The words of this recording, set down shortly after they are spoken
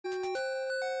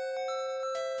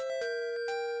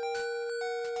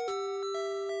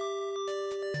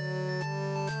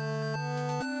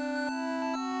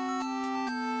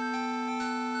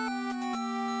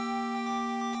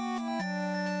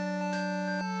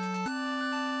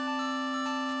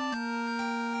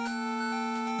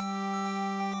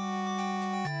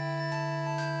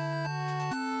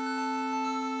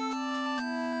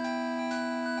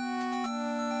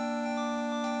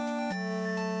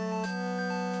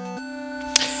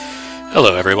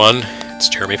Hello everyone, it's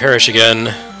Jeremy Parrish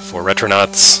again for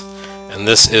Retronauts, and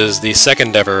this is the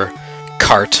second ever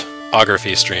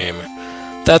Cart-ography stream.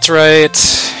 That's right,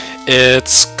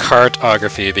 it's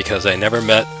Cart-ography because I never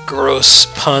met gross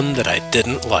pun that I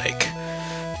didn't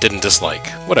dislike,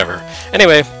 whatever.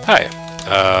 Anyway, hi,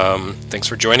 thanks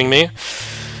for joining me.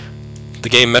 The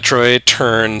game Metroid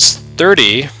turns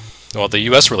 30, well, the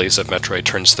US release of Metroid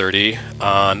turns 30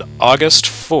 on August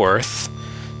 4th,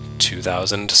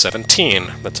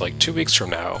 2017. That's like 2 weeks from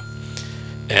now.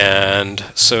 And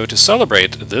so to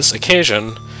celebrate this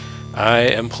occasion, I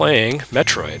am playing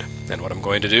Metroid. And what I'm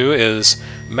going to do is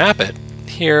map it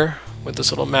here with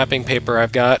this little mapping paper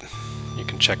I've got. You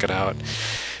can check it out.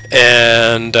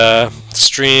 And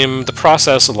stream the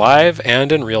process live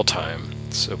and in real time.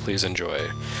 So please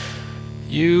enjoy.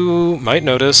 You might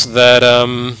notice that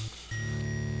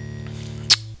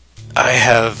I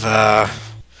have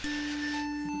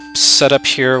set up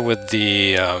here with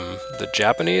the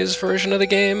Japanese version of the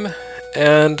game,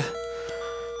 and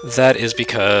that is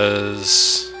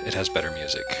because it has better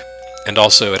music. And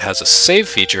also it has a save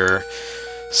feature,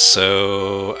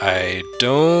 so I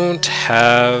don't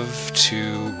have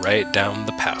to write down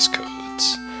the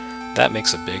passcodes. That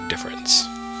makes a big difference.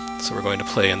 So we're going to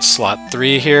play in slot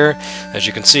 3 here. As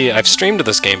you can see, I've streamed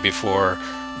this game before,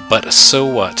 but so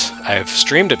what? I've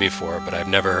streamed it before, but I've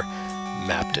never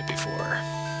mapped it before.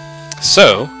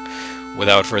 So,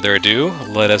 without further ado,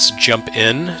 let us jump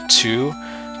in to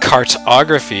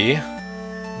Cart-ography,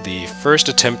 the first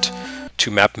attempt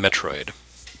to map Metroid.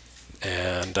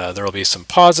 And there will be some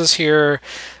pauses here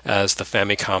as the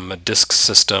Famicom disk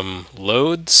system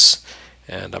loads,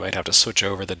 and I might have to switch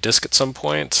over the disk at some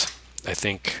point. I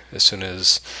think as soon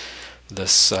as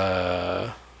this this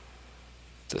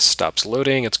stops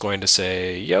loading, it's going to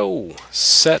say, "Yo,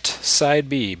 set side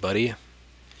B, buddy."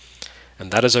 And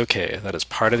that is okay. That is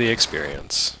part of the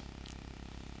experience.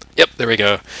 Yep, there we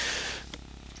go.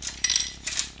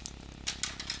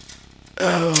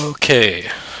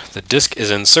 Okay, the disc is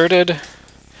inserted.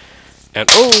 And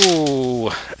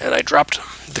oh! And I dropped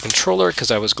the controller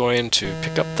because I was going to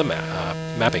pick up the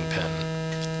mapping pen.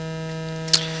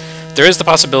 There is the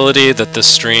possibility that this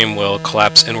stream will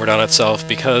collapse inward on itself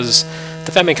because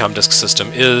the Famicom disk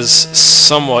system is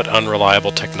somewhat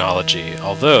unreliable technology,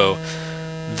 although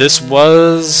this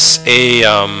was a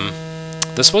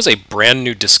brand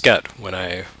new diskette when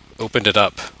I opened it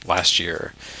up last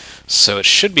year, so it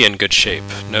should be in good shape.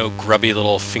 No grubby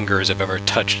little fingers have ever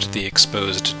touched the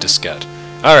exposed diskette.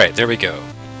 Alright, there we go.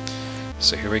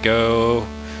 So here we go.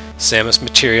 Samus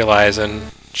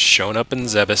materializing, showing up in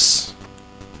Zebes.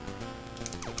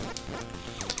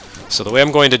 So the way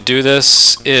I'm going to do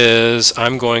this is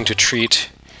I'm going to treat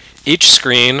each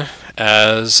screen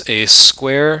as a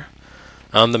square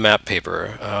on the map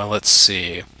paper. Let's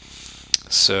see.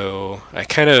 So I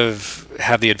kind of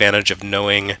have the advantage of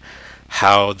knowing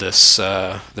how this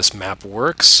this map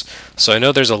works. So I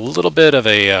know there's a little bit of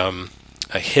a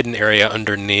hidden area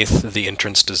underneath the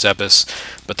entrance to Zebes,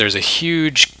 but there's a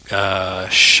huge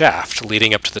shaft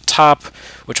leading up to the top,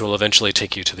 which will eventually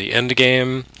take you to the end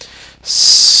game.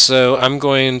 So I'm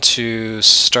going to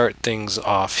start things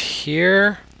off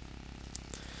here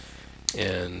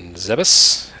in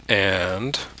Zebes.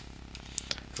 And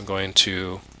I'm going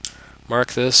to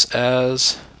mark this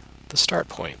as the start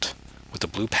point with a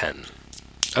blue pen.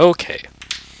 Okay.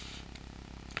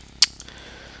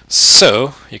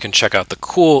 So, you can check out the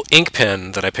cool ink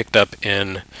pen that I picked up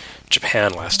in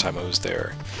Japan last time I was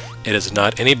there. It is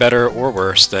not any better or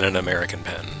worse than an American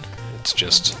pen. It's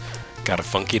just got a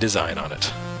funky design on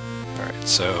it. Alright,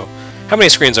 so how many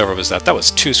screens over was that? That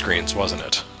was 2 screens, wasn't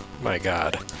it? My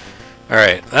god.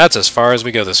 Alright, that's as far as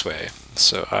we go this way.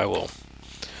 So I will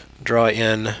draw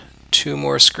in 2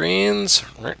 more screens.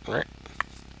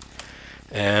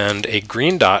 And a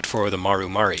green dot for the Maru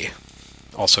Mari,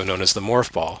 also known as the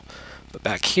Morph Ball. But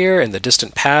back here in the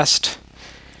distant past,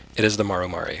 it is the Maru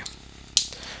Mari.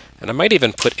 And I might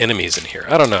even put enemies in here.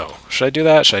 I don't know. Should I do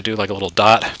that? Should I do like a little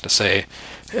dot to say,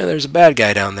 hey, there's a bad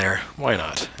guy down there? Why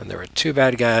not? And there were 2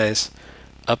 bad guys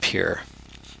up here.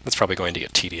 That's probably going to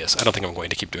get tedious. I don't think I'm going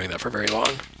to keep doing that for very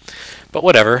long. But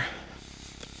whatever.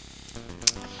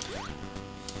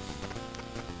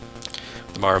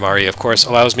 The Maru Mari, of course,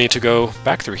 allows me to go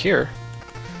back through here.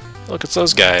 Look, it's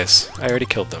those guys. I already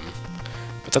killed them.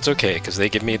 But that's okay, because they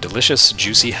give me delicious,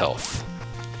 juicy health.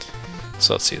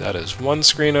 So let's see, that is 1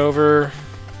 screen over.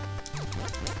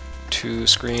 2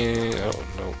 screen... oh,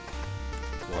 no.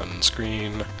 1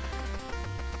 screen...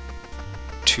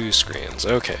 2 screens.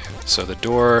 Okay, so the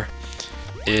door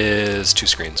is 2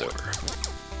 screens over.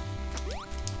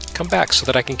 Come back so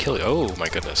that I can kill you. Oh my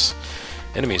goodness.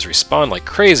 Enemies respawn like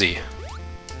crazy.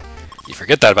 You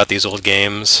forget that about these old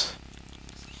games.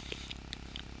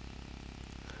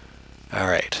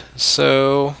 Alright,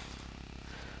 so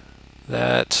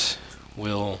that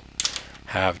will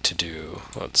have to do,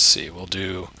 let's see, we'll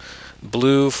do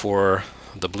blue for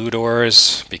the blue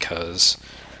doors because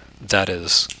that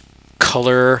is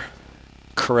color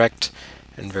correct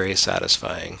and very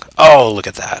satisfying. Oh, look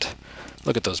at that.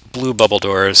 Look at those blue bubble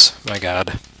doors. My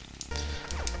god.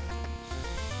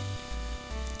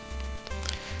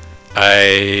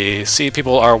 I see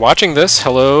people are watching this.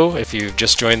 Hello, if you've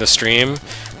just joined the stream.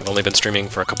 I've only been streaming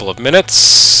for a couple of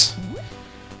minutes.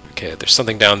 Okay, there's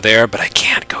something down there, but I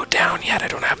can't go down yet. I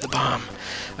don't have the bomb.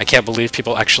 I can't believe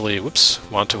people actually, whoops,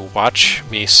 want to watch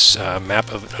me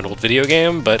map an old video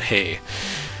game, but hey,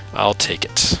 I'll take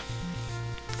it.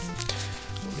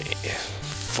 Let me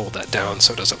fold that down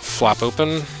so it doesn't flop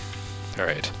open.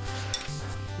 Alright.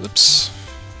 Oops.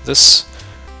 This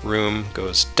room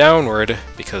goes downward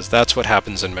because that's what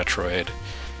happens in Metroid.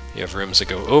 You have rooms that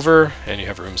go over, and you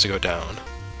have rooms that go down.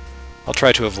 I'll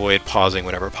try to avoid pausing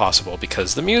whenever possible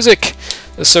because the music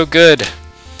is so good.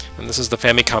 And this is the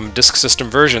Famicom Disk System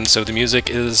version, so the music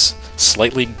is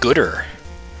slightly gooder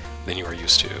than you are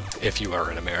used to if you are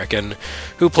an American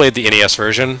who played the NES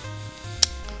version.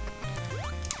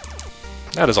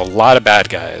 That is a lot of bad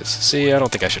guys. See, I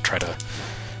don't think I should try to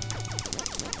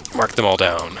mark them all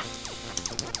down.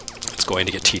 It's going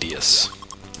to get tedious.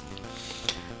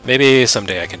 Maybe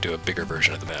someday I can do a bigger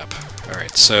version of the map.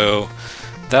 Alright, so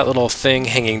that little thing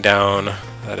hanging down,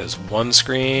 that is one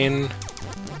screen.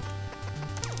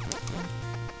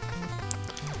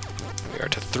 We are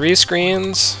to 3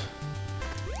 screens.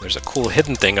 There's a cool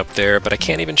hidden thing up there, but I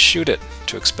can't even shoot it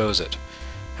to expose it.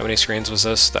 How many screens was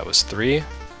this? That was 3?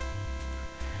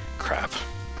 Crap.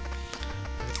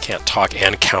 I can't talk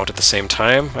and count at the same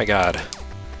time. My god.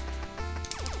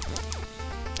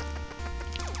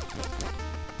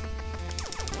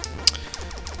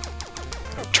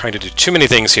 Trying to do too many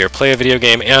things here. Play a video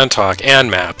game and talk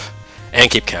and map and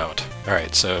keep count.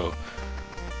 Alright, so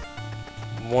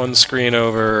 1 screen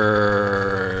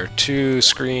over, 2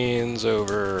 screens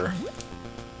over,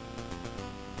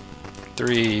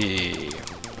 3,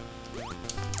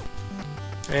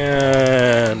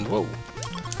 and whoa,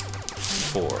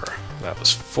 4. That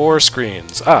was 4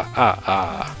 screens.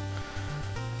 I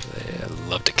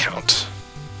love to count.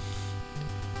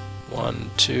 1,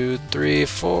 2, 3,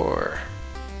 4.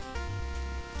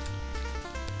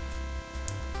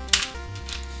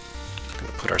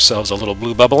 Put ourselves a little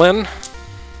blue bubble in.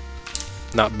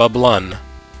 Not bubblun.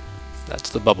 That's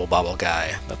the bubble bobble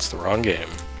guy. That's the wrong game.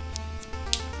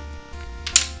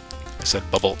 I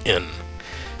said bubble in.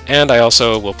 And I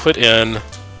also will put in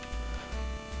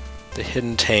the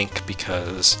hidden tank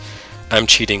because I'm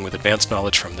cheating with advanced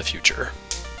knowledge from the future.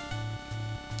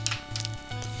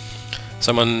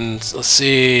 Someone, let's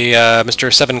see,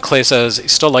 Mr. 7 Clay says, you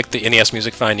still like the NES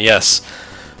music fine? Yes.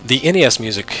 The NES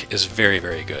music is very,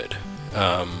 very good.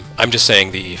 I'm just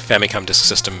saying the Famicom Disk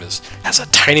System has a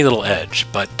tiny little edge,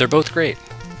 but they're both great.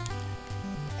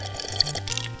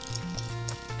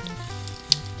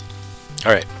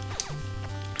 Alright,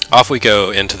 off we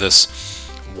go into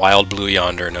this wild blue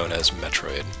yonder known as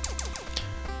Metroid.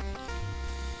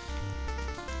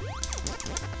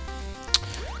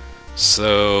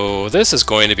 So this is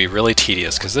going to be really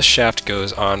tedious because this shaft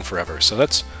goes on forever. So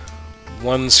that's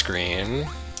 1 screen,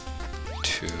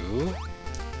 2,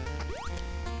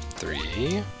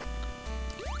 3,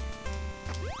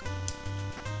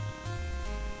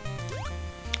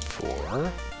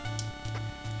 4,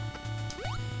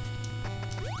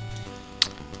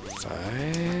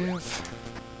 5,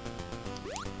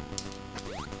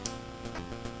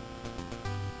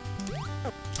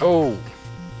 oh,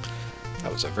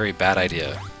 that was a very bad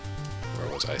idea.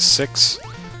 Where was I? 6,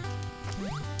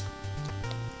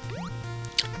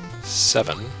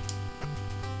 7,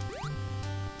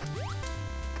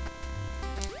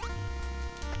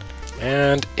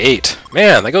 and 8.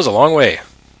 Man, that goes a long way.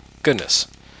 Goodness.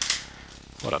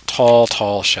 What a tall,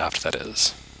 tall shaft that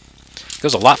is. It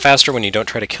goes a lot faster when you don't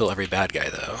try to kill every bad guy,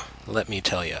 though. Let me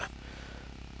tell you.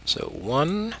 So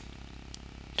 1,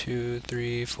 2,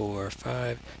 3, 4,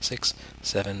 5, 6,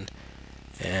 7,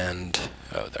 and...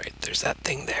 oh, right, there's that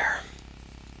thing there.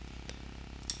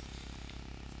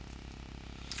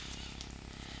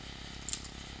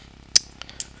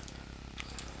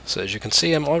 So as you can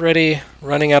see, I'm already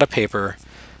running out of paper,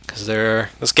 because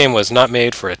this game was not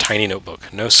made for a tiny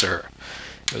notebook. No, sir.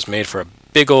 It was made for a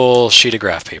big old sheet of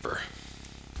graph paper.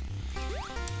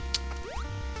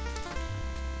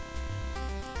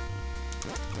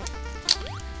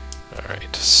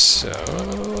 Alright,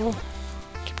 so...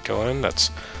 going. That's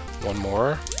one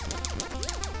more.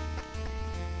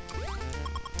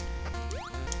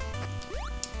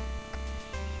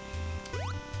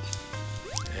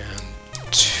 And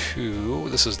two.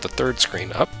 This is the third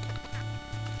screen up.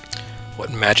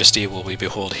 What majesty will we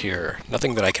behold here?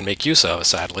 Nothing that I can make use of,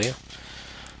 sadly.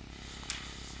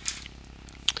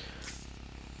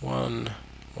 One,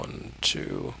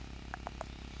 two.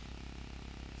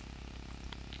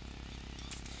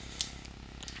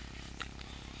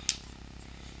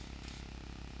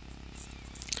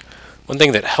 One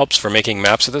thing that helps for making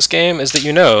maps of this game is that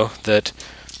you know that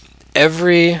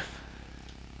every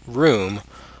room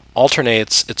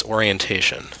alternates its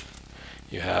orientation.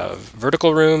 You have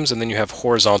vertical rooms, and then you have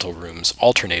horizontal rooms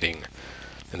alternating,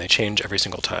 and they change every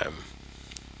single time.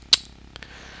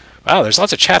 Wow, there's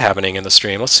lots of chat happening in the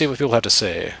stream. Let's see what people have to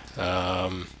say.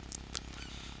 Oh,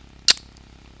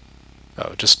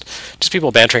 just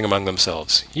people bantering among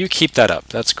themselves. You keep that up.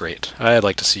 That's great. I'd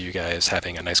like to see you guys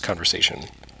having a nice conversation.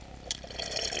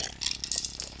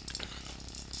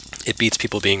 It beats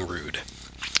people being rude.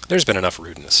 There's been enough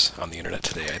rudeness on the internet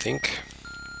today, I think.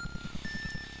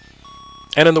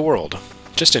 And in the world,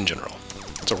 just in general.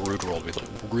 It's a rude world we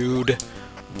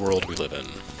live in.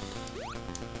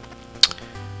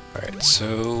 Alright,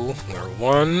 so we're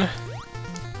 1,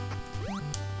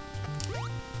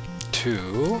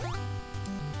 2,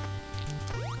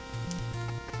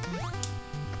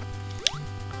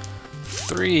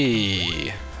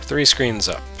 3. 3 screens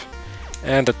up.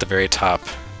 And at the very top,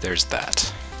 there's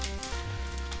that.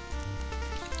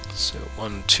 So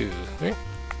 1, 2, 3.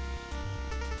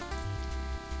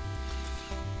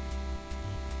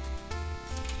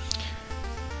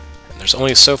 There's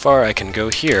only so far I can go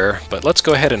here, but let's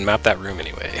go ahead and map that room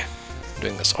anyway. I'm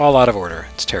doing this all out of order.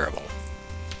 It's terrible.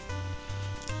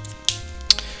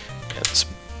 And this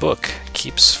book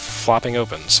keeps flopping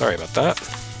open. Sorry about that.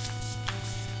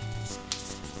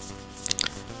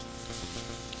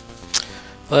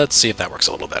 Let's see if that works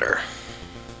a little better.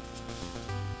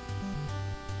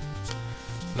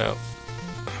 No.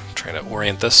 I'm trying to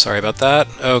orient this. Sorry about that.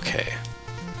 Okay.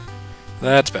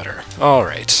 That's better.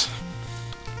 Alright.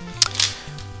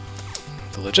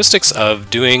 The logistics of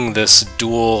doing this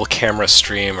dual camera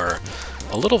stream are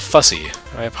a little fussy.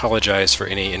 I apologize for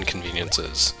any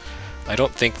inconveniences. I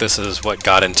don't think this is what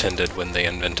God intended when they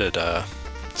invented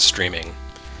streaming.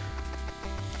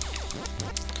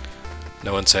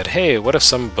 No one said, hey, what if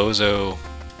some bozo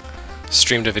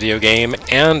streamed a video game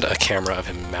and a camera of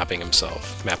him mapping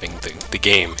the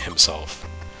game himself.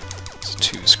 So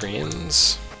 2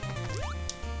 screens.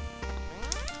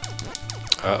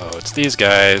 Uh-oh, it's these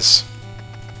guys.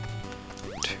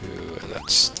 2, and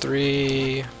that's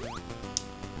 3.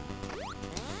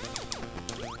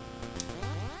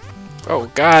 Oh,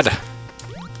 God!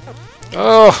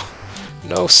 Oh!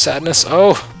 No sadness.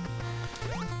 Oh!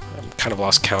 I'm kind of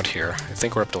lost count here. I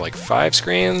think we're up to like 5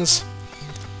 screens.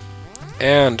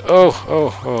 And,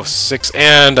 oh, 6,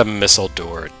 and a missile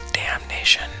door.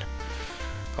 Damnation.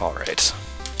 Alright.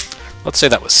 Let's say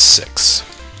that was 6.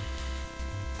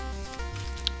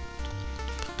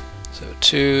 So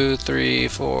 2, 3,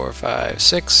 4, 5,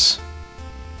 6.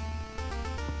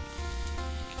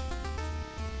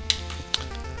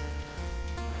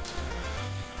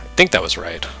 I think that was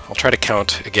right. I'll try to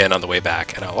count again on the way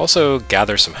back, and I'll also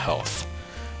gather some health.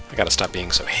 I gotta stop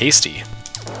being so hasty.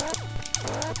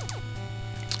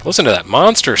 Listen to that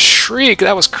monster shriek!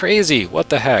 That was crazy! What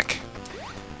the heck?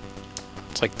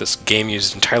 It's like this game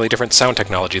used entirely different sound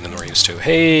technology than we're used to.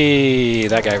 Hey!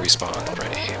 That guy respawned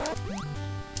already.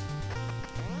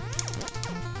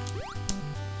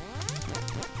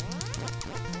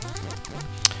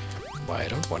 Why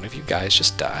don't one of you guys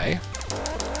just die?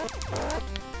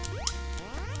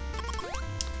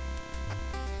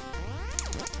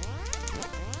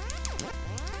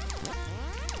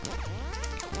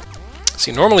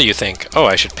 See, normally you think, oh,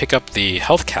 I should pick up the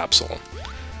health capsule.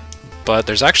 But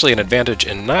there's actually an advantage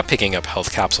in not picking up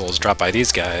health capsules dropped by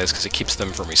these guys, because it keeps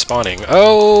them from respawning.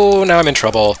 Oh, now I'm in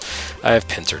trouble. I've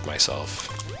pincered myself.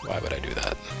 Why would I do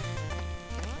that?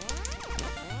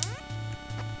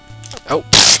 Oh!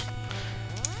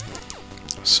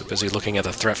 I was so busy looking at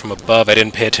the threat from above, I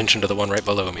didn't pay attention to the one right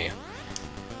below me.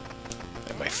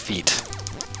 At my feet.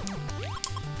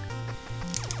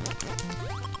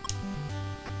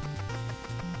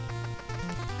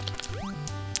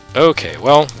 Okay,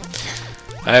 well,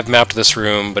 I have mapped this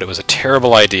room, but it was a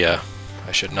terrible idea.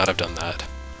 I should not have done that.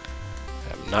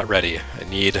 I'm not ready. I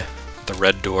need the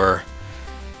red door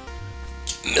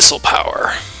missile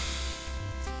power.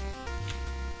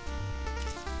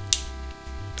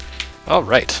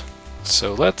 Alright,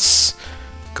 so let's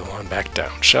go on back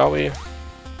down, shall we?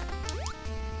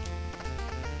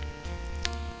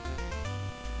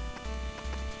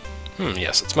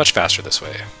 Yes, it's much faster this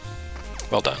way.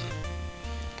 Well done.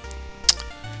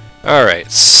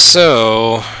 Alright,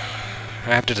 so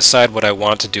I have to decide what I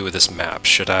want to do with this map.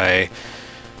 Should I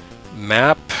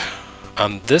map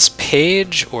on this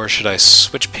page, or should I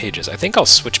switch pages? I think I'll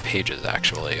switch pages,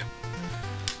 actually.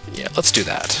 Yeah, let's do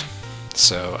that.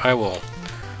 So I will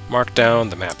mark down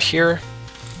the map here,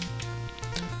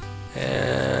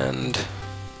 and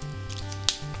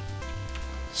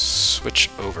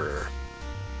switch over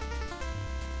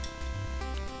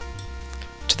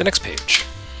to the next page,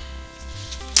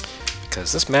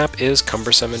 because this map is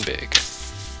cumbersome and big.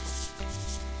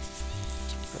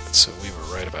 Right, so we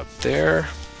were right about there.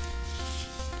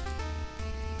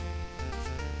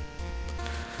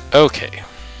 Okay.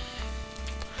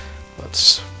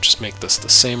 Let's just make this the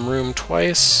same room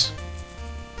twice.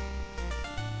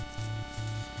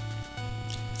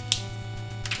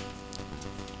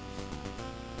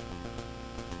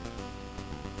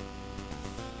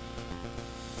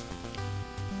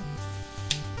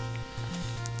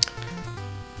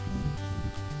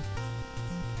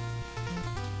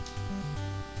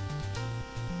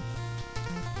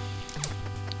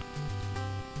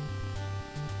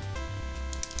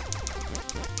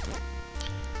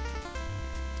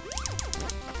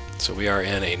 So we are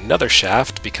in another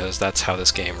shaft, because that's how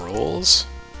this game rolls.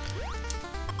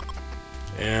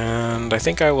 And I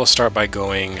think I will start by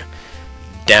going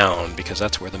down, because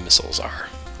that's where the missiles are.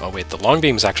 Oh wait, the long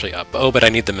beam's actually up. Oh, but I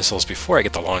need the missiles before I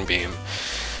get the long beam.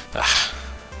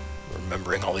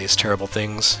 Remembering all these terrible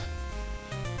things.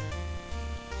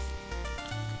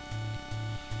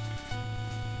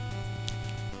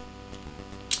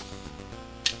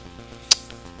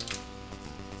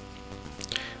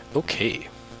 Okay.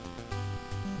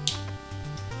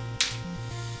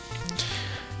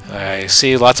 I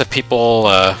see lots of people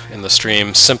in the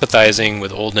stream sympathizing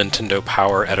with old Nintendo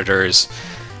Power editors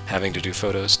having to do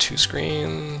photos 2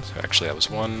 screens. Actually, that was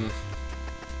 1,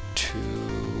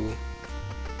 2,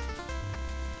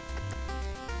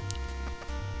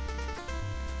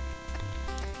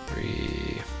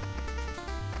 three,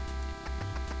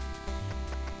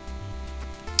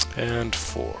 and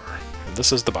 4. And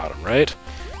this is the bottom, right?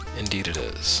 Indeed it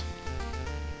is.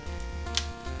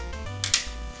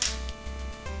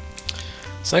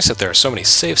 It's nice that there are so many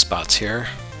safe spots here.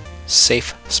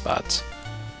 Safe spots.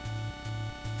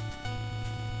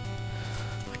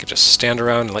 I could just stand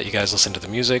around and let you guys listen to the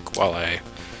music while I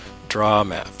draw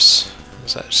maps.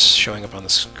 Is that showing up on the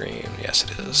screen? Yes,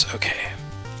 it is. Okay.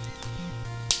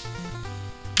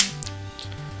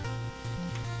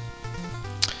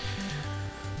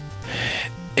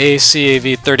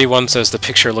 ACAV31 says the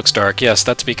picture looks dark. Yes,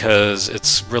 that's because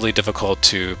it's really difficult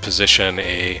to position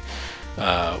a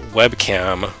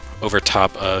webcam over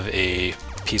top of a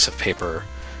piece of paper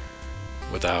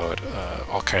without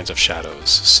all kinds of shadows,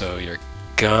 so you're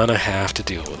gonna have to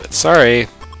deal with it. Sorry.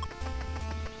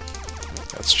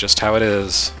 That's just how it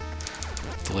is.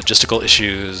 The logistical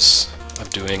issues of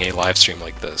doing a live stream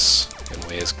like this in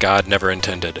ways God never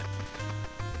intended.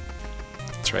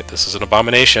 That's right, this is an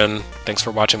abomination. Thanks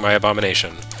for watching my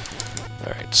abomination.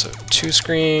 Alright, so 2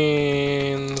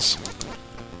 screens.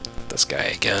 This guy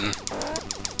again.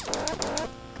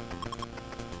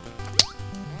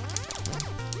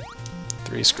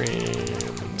 Three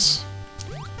screens.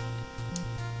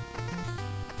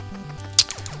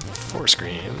 4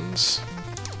 screens.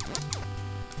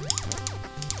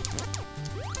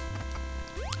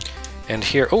 And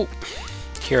here, oh!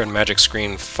 Here in Magic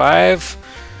Screen 5,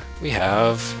 we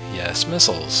have, yes,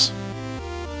 missiles.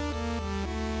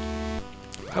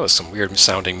 That was some weird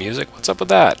sounding music. What's up with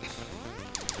that?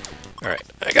 Alright,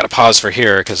 I gotta pause for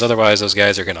here, because otherwise those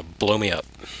guys are gonna blow me up.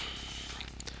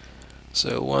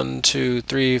 So 1, 2,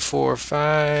 3, 4,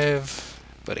 5,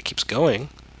 but it keeps going.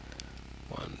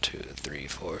 1, 2, 3,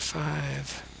 4,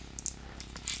 5.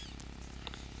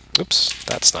 Oops,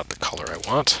 that's not the color I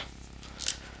want.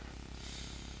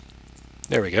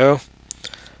 There we go.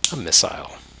 A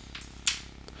missile.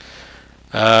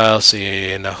 Let's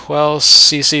see. Nahuel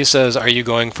CC says, "Are you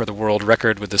going for the world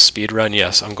record with this speed run?"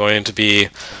 Yes, I'm going to be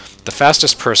the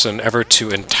fastest person ever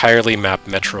to entirely map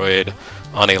Metroid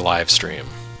on a live stream.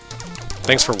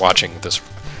 Thanks for watching this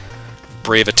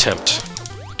brave attempt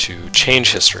to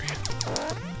change history.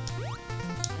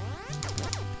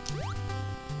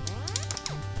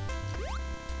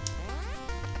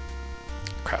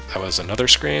 Crap, that was another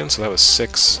screen, so that was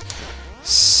 6,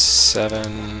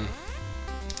 7...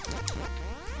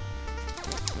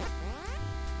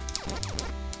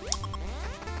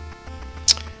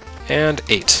 and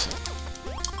 8.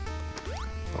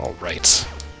 All right.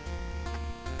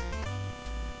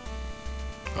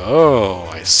 Oh,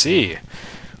 I see.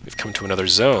 we've come to another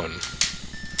zone.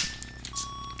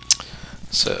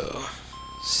 So,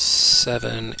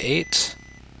 7, 8.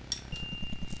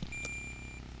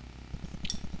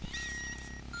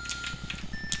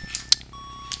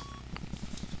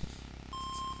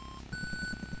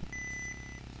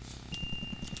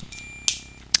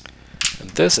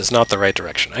 This is not the right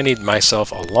direction. I need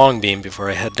myself a long beam before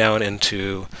I head down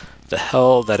into the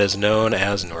hell that is known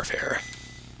as Norfair.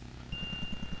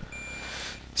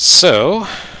 So,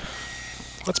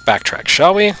 let's backtrack,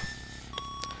 shall we?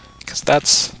 Because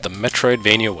that's the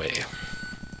Metroidvania way.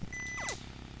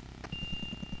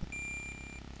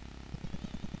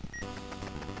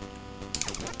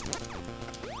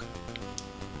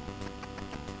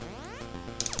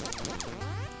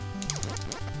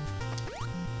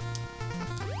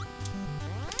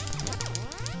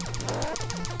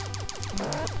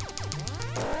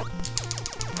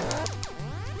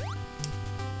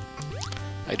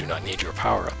 I do not need your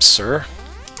power-up, sir.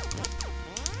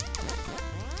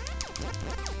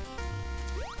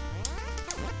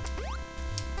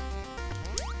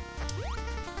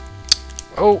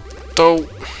 Oh, though.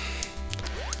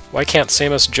 Why can't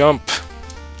Samus jump?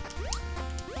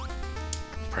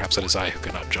 Perhaps it is I who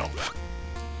cannot jump.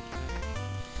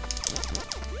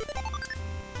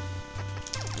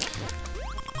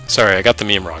 Sorry, I got the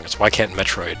meme wrong. It's why can't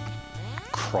Metroid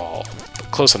crawl?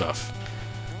 But close enough.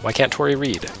 Why can't Tori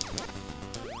read?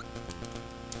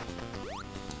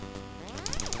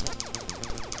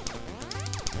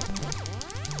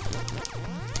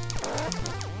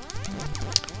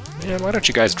 Man, why don't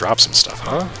you guys drop some stuff,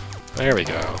 huh? There we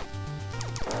go.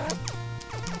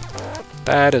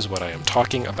 That is what I am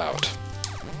talking about.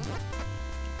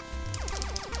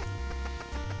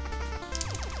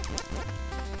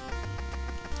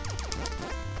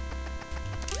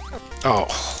 Oh,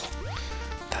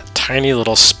 that tiny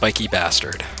little spiky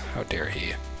bastard. How dare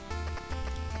he?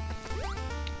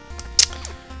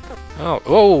 Oh,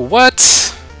 oh,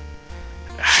 what?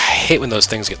 I hate when those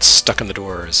things get stuck in the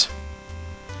doors.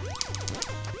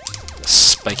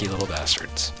 Spiky little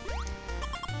bastards.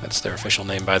 That's their official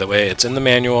name, by the way. It's in the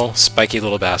manual. Spiky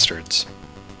little bastards.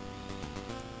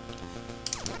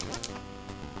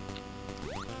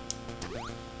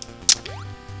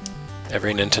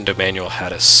 Every Nintendo manual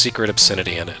had a secret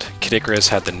obscenity in it. Kid Icarus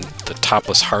had the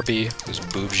topless harpy, whose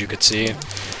boobs you could see.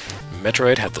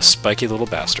 Metroid had the spiky little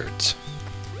bastards.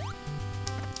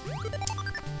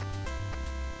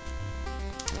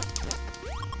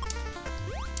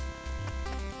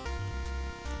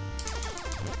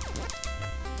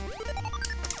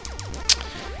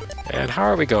 And how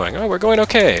are we going? Oh, we're going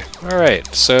okay.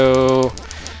 Alright, so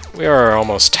we are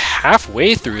almost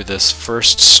halfway through this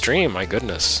first stream, my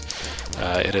goodness.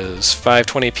 It is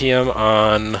 5:20 p.m.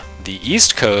 on the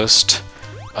East Coast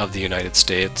of the United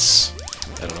States.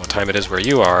 I don't know what time it is where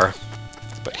you are,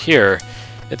 but here,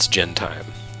 it's gin time.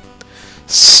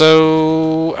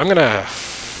 So I'm gonna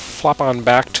flop on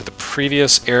back to the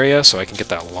previous area so I can get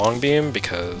that long beam,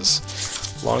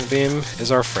 because long beam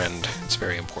is our friend. It's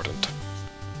very important.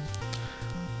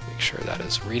 Make sure that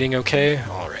is reading okay.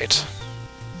 Alright.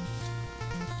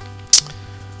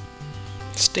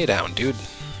 Stay down, dude.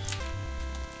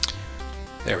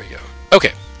 There we go.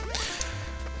 Okay.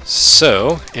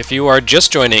 So, if you are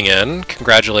just joining in,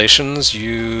 congratulations,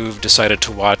 you've decided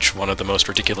to watch one of the most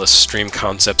ridiculous stream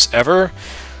concepts ever.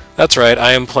 That's right,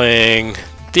 I am playing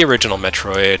the original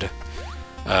Metroid.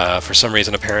 For some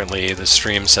reason, apparently, the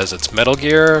stream says it's Metal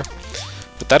Gear,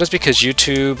 but that is because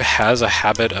YouTube has a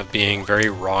habit of being very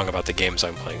wrong about the games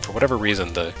I'm playing. For whatever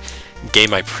reason, the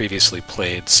game I previously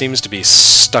played seems to be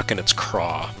stuck in its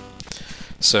craw.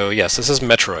 So yes, this is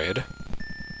Metroid.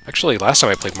 Actually, last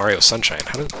time I played Mario Sunshine,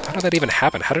 how did that even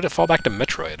happen? How did it fall back to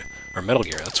Metroid? Or Metal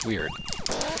Gear? That's weird.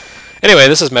 Anyway,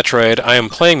 this is Metroid. I am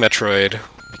playing Metroid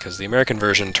because the American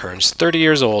version turns 30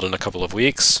 years old in a couple of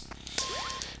weeks.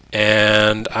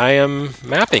 And I am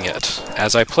mapping it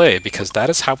as I play, because that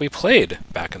is how we played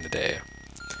back in the day.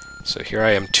 So here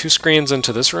I am 2 screens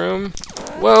into this room.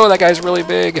 Whoa, that guy's really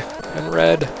big and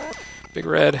red. Big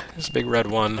red. This is Big Red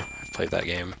 1. I've played that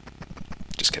game.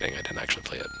 Just kidding, I didn't actually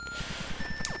play it.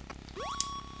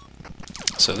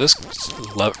 So this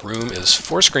room is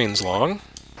 4 screens long,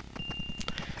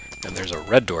 and there's a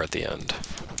red door at the end.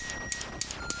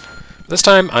 This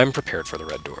time, I'm prepared for the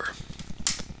red door.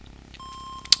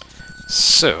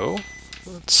 So,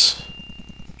 let's...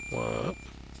 What?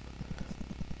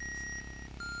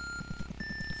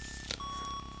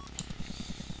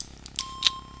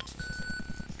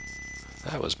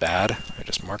 That was bad. I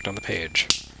just marked on the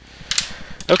page.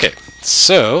 Okay,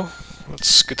 so let's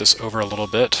scoot this over a little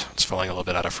bit. It's falling a little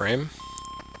bit out of frame.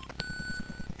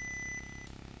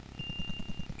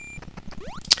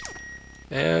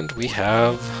 And we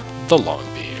have the long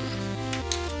beam.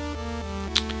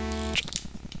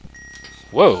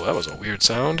 Whoa, that was a weird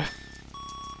sound.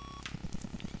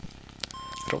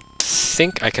 I don't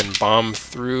think I can bomb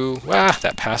through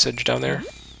that passage down there.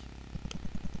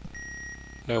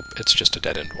 Nope, it's just a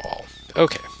dead-end wall.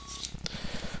 Okay.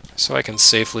 So I can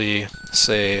safely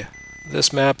say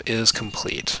this map is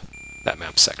complete. That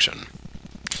map section.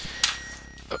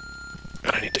 Oh,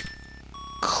 and I need to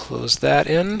close that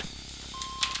in.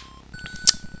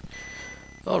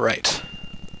 Alright.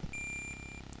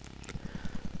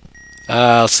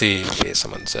 Let's see. Okay,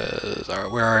 someone says,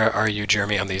 where are you,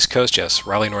 Jeremy, on the East Coast? Yes,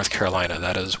 Raleigh, North Carolina.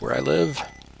 That is where I live.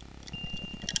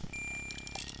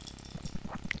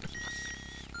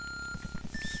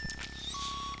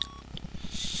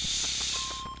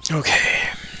 Okay.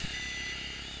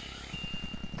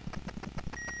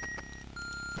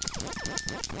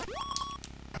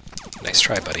 Nice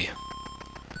try, buddy.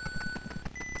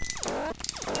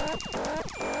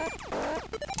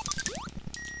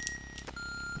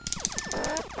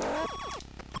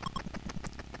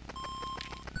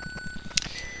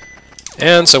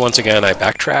 And so once again I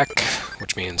backtrack,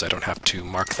 which means I don't have to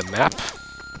mark the map,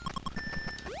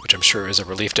 which I'm sure is a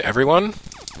relief to everyone.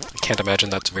 I can't imagine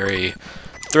that's very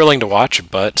thrilling to watch,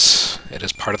 but it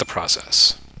is part of the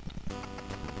process.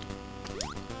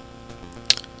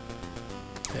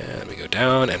 And we go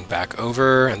down and back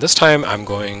over, and this time I'm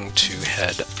going to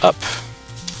head up.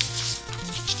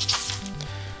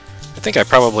 I think I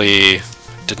probably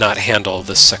did not handle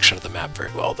this section of the map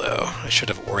very well, though. I should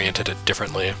have oriented it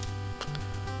differently.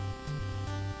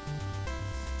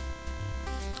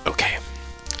 Okay.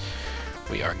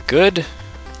 We are good,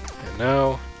 and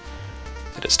now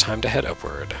it is time to head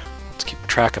upward. Let's keep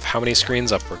track of how many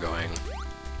screens up we're going.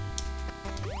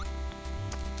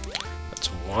 That's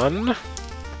 1.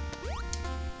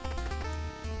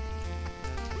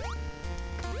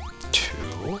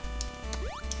 2.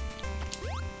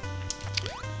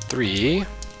 3.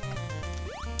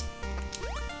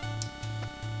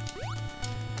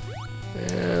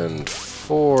 And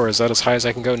 4. Is that as high as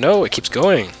I can go? No, it keeps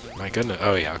going. My goodness.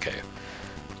 Oh yeah, okay.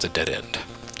 It's a dead end.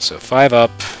 So 5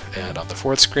 up, and on the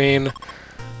 4th screen,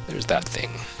 there's that thing.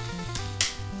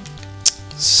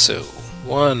 So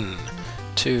 1,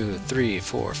 2, 3,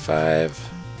 4, 5.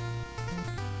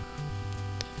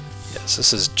 Yes,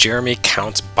 this is Jeremy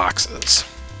Counts Boxes.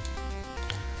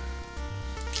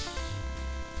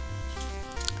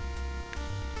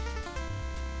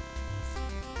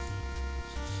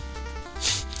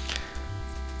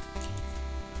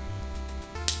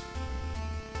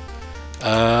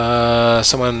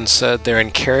 Someone said they're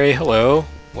in Cary. Hello.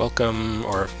 Welcome,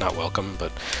 or not welcome,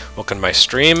 but welcome to my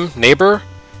stream. Neighbor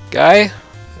guy.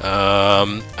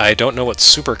 I don't know what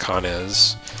SuperCon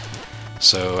is,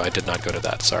 so I did not go to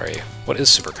that. Sorry. What is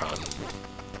SuperCon?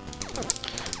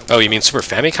 Oh, you mean Super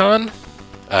Famicom?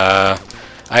 I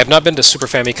have not been to Super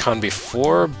Famicom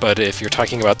before, but if you're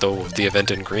talking about the event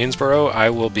in Greensboro,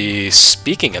 I will be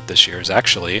speaking at this year's,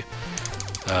 actually.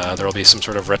 There will be some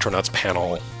sort of Retronauts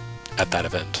panel at that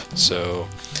event. So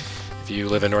if you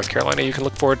live in North Carolina, you can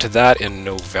look forward to that in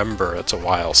November. That's a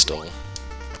while still.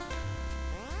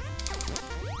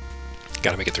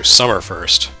 Gotta make it through summer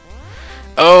first.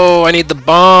 Oh, I need the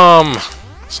bomb!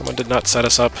 Someone did not set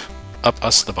us up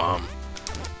us the bomb.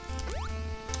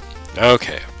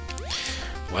 Okay.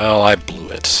 Well, I blew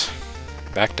it.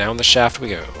 Back down the shaft we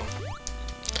go.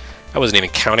 I wasn't even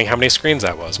counting how many screens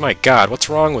that was. My god, what's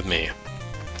wrong with me?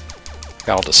 I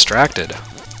got all distracted.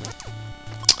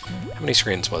 How many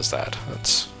screens was that?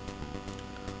 That's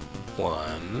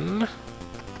 1,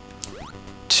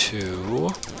 2.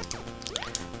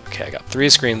 Okay, I got 3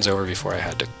 screens over before I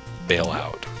had to bail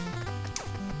out.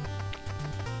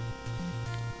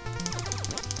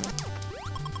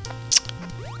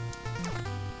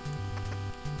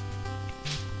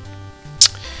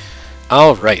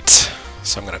 Alright,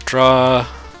 so I'm going to draw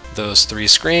those 3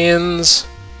 screens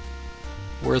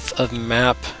worth of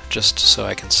map, just so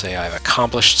I can say I've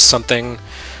accomplished something,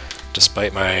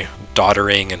 despite my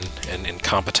doddering and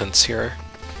incompetence here.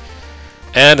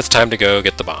 And it's time to go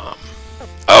get the bomb.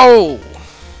 Oh!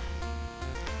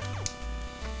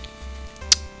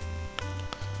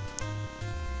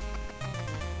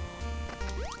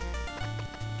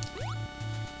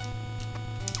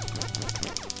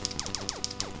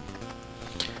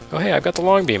 Oh hey, I've got the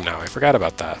long beam now. I forgot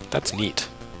about that. That's neat.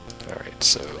 Alright,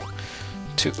 so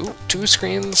 2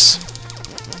 screens.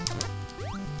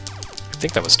 I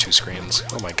think that was 2 screens.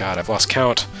 Oh my god, I've lost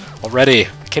count already.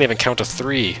 I can't even count to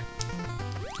 3.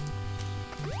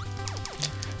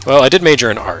 Well, I did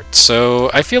major in art, so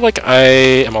I feel like I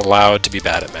am allowed to be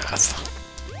bad at math.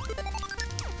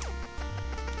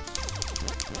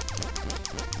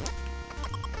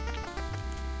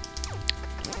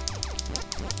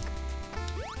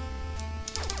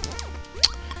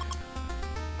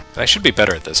 And I should be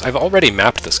better at this. I've already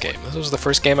mapped this game. This was the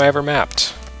first game I ever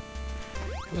mapped.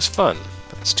 It was fun.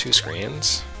 That's 2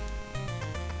 screens.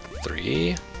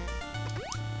 3.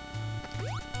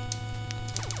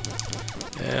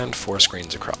 And 4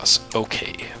 screens across.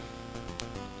 Okay.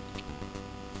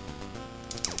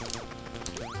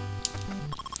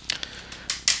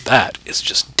 That is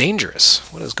just dangerous.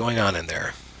 What is going on in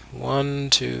there? 1,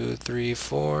 2, 3,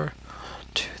 4.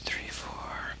 2, 3, 4.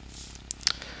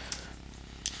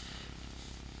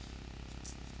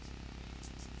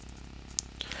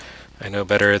 I know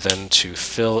better than to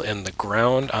fill in the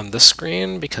ground on this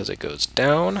screen because it goes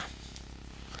down.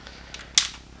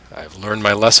 I've learned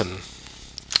my lesson.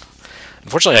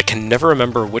 Unfortunately, I can never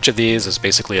remember which of these is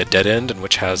basically a dead end and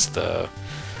which has the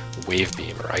wave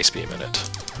beam or ice beam in it.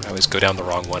 I always go down the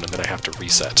wrong one and then I have to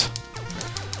reset.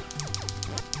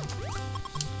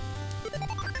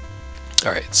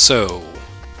 Alright, so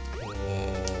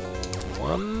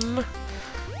 1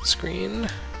 screen,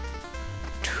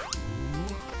 2.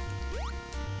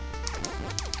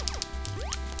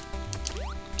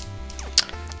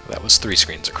 That was 3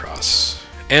 screens across.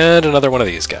 And another one of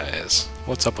these guys.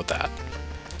 What's up with that?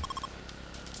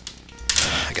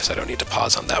 I guess I don't need to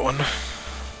pause on that one.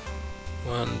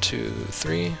 1, 2,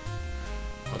 3. 1,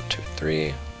 2, 3.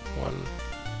 1.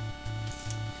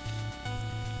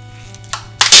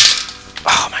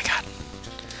 Oh my god.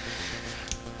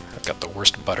 I've got the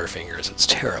worst butterfingers. It's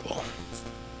terrible.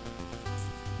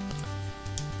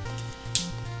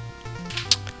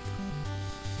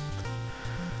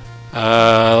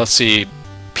 Let's see.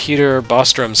 Peter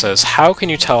Bostrom says, how can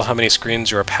you tell how many screens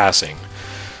you are passing?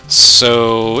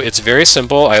 So it's very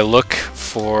simple. I look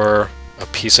for a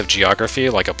piece of geography,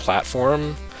 like a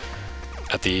platform,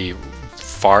 at the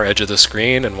far edge of the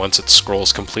screen, and once it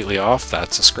scrolls completely off,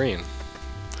 that's a screen.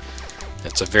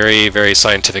 It's a very, very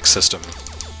scientific system.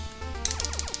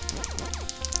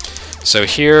 So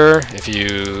here, if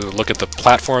you look at the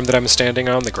platform that I'm standing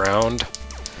on, the ground,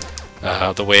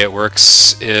 the way it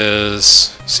works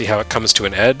is, see how it comes to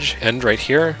an end right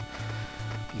here?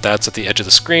 That's at the edge of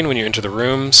the screen when you enter the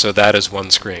room, so that is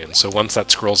 1 screen. So once that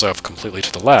scrolls off completely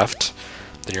to the left,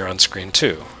 then you're on screen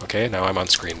 2. Okay, now I'm on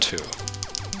screen 2.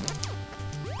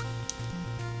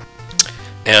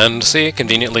 And see,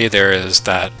 conveniently there is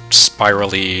that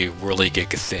spirally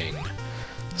whirligig thing.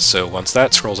 So once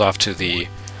that scrolls off to the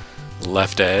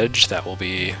left edge, that will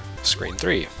be screen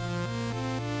 3.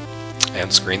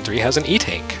 And screen 3 has an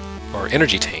E-tank, or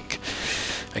energy tank.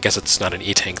 I guess it's not an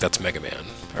E-tank, that's Mega Man.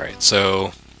 Alright,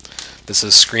 so this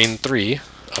is screen 3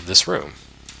 of this room.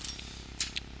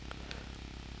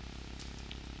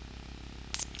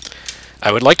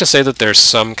 I would like to say that there's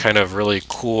some kind of really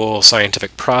cool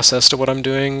scientific process to what I'm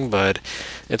doing, but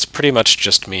it's pretty much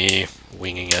just me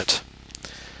winging it,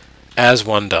 as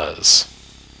one does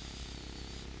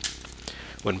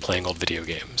when playing old video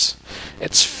games.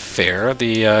 It's fair,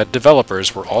 the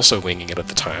developers were also winging it at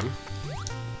the time,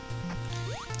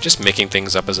 just making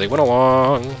things up as they went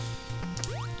along.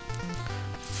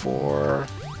 4,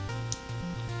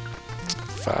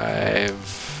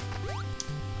 5,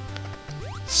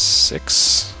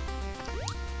 6.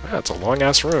 Wow, it's a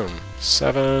long-ass room.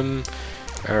 7.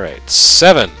 Alright,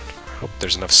 7. Hope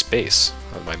there's enough space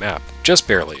on my map. Just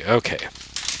barely. Okay.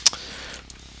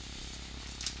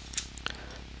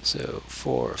 So,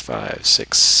 4, 5,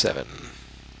 6, 7.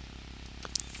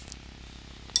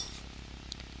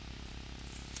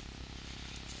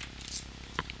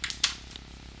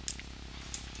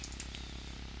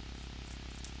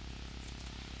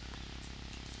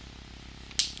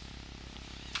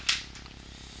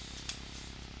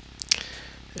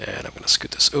 And I'm going to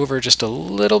scoot this over just a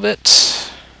little bit.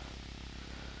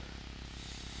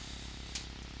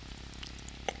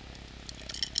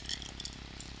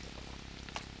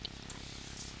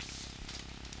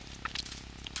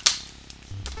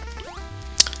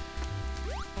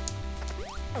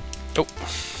 Oh,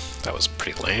 that was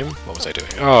pretty lame. What was I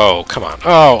doing? Oh, come on.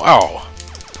 Oh, oh!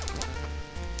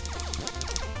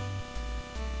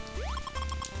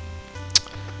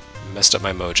 Messed up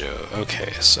my mojo.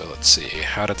 Okay, so let's see.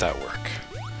 How did that work?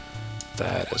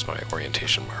 That is my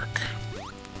orientation mark.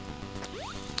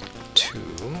 2,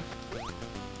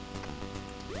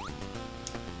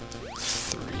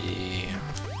 3,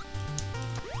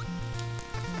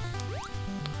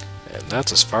 and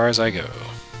that's as far as I go.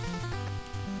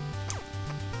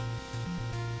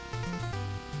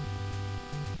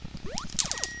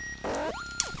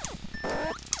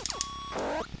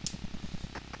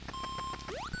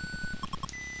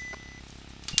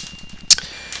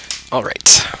 Alright,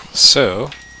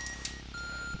 so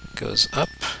it goes up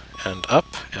and up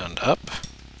and up.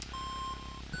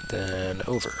 then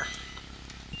over.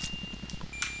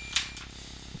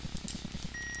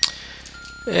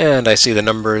 And I see the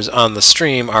numbers on the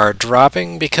stream are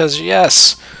dropping because,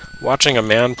 yes, watching a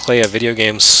man play a video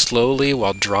game slowly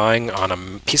while drawing on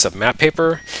a piece of map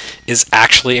paper is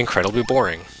actually incredibly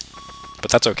boring.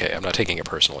 But that's okay, I'm not taking it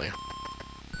personally.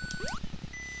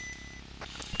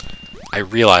 I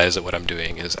realize that what I'm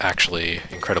doing is actually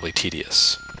incredibly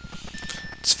tedious.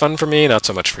 It's fun for me, not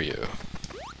so much for you.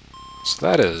 So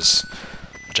that is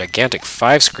a gigantic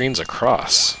 5 screens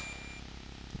across.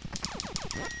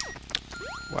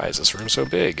 Why is this room so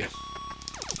big?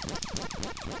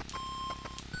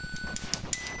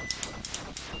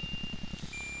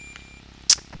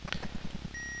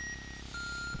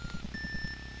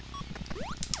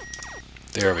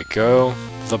 There we go.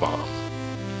 The bomb.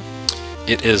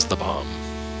 It is the bomb.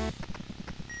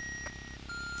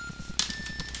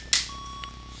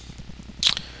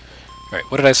 Alright,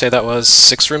 what did I say that was?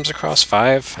 6 rooms across?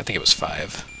 5? I think it was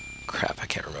 5. Crap, I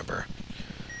can't remember.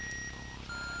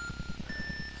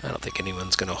 I don't think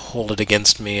anyone's going to hold it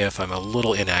against me if I'm a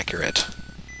little inaccurate.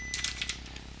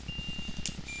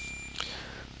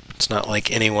 It's not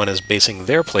like anyone is basing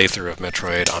their playthrough of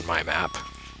Metroid on my map.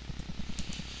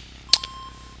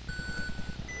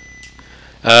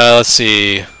 Let's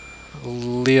see.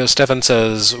 Leo Stefan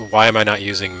says, why am I not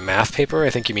using math paper? I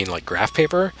think you mean like graph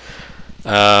paper.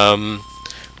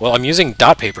 Well, I'm using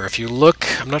dot paper. If you look,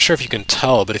 I'm not sure if you can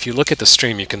tell, but if you look at the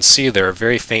stream, you can see there are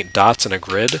very faint dots in a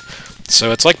grid.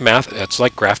 So it's like math, it's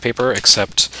like graph paper,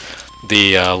 except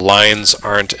the lines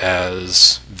aren't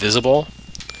as visible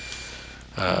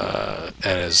and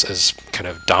as kind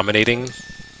of dominating.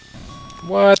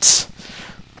 What?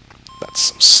 That's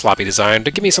some sloppy design.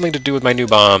 To give me something to do with my new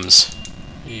bombs.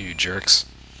 You jerks.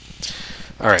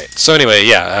 Alright, so anyway,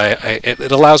 yeah,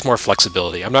 it allows more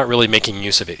flexibility. I'm not really making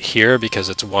use of it here because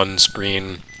it's 1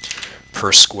 screen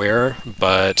per square,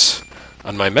 but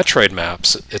on my Metroid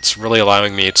maps, it's really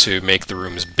allowing me to make the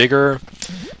rooms bigger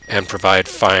and provide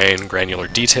fine granular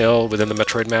detail within the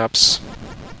Metroid maps,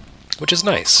 which is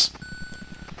nice.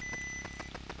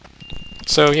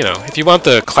 So, you know, if you want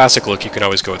the classic look, you can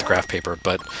always go with graph paper,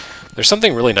 but there's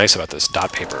something really nice about this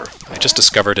dot paper. I just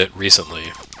discovered it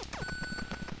recently.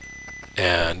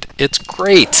 And it's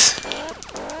great!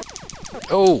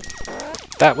 Oh!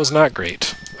 That was not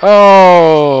great.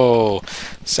 Oh!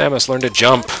 Samus learned to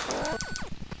jump.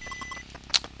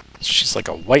 She's like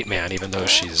a white man, even though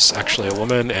she's actually a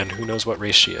woman, and who knows what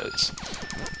race she is.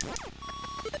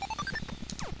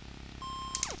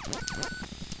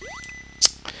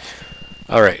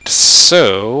 Alright,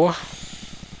 so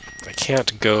I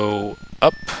can't go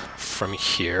up from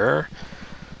here,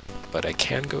 but I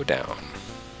can go down.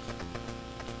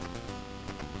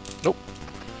 Nope.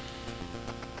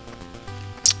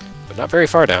 But not very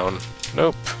far down.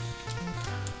 Nope.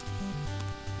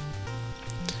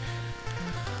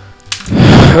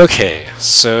 Okay,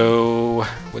 so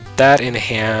with that in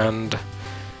hand,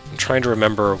 I'm trying to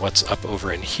remember what's up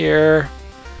over in here.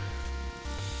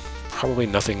 Probably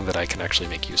nothing that I can actually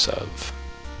make use of.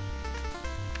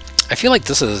 I feel like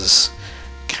this is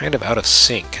kind of out of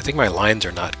sync. I think my lines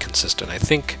are not consistent. I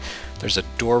think there's a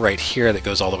door right here that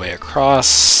goes all the way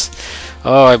across.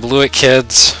 Oh, I blew it,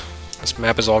 kids. This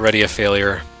map is already a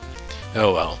failure.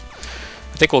 Oh well.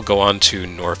 I think we'll go on to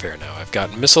Norfair now. I've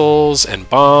got missiles and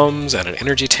bombs and an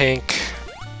energy tank.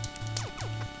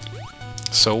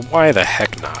 So why the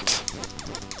heck not?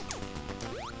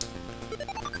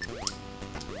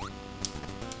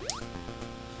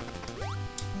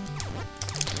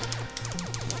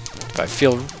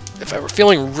 If I were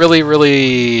feeling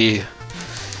really,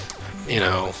 you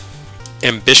know,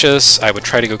 ambitious, I would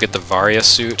try to go get the Varia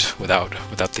suit without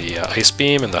the ice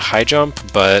beam and the high jump,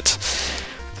 but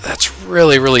that's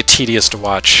really tedious to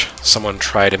watch someone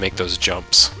try to make those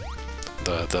jumps,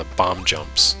 the bomb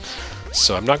jumps.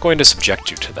 So I'm not going to subject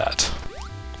you to that.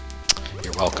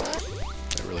 You're welcome.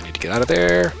 I really need to get out of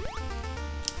there.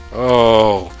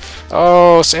 Oh,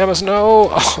 Samus, no!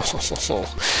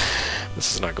 Oh,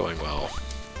 this is not going well.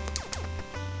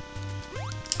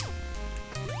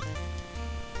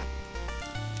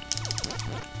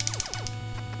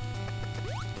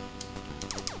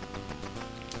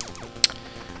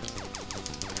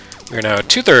 We're now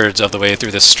 2/3 of the way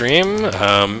through this stream.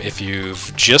 If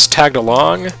you've just tagged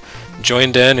along,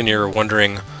 joined in, and you're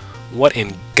wondering what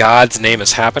in God's name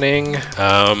is happening,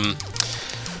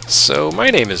 so my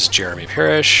name is Jeremy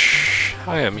Parrish.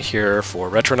 I am here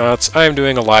for Retronauts. I am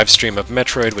doing a live stream of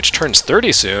Metroid, which turns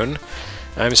 30 soon.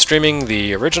 I'm streaming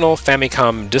the original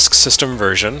Famicom Disk System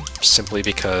version, simply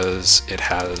because it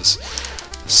has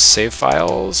save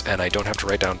files, and I don't have to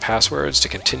write down passwords to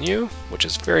continue, which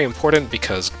is very important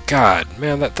because, God,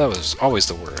 man, that was always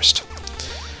the worst.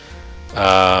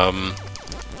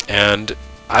 And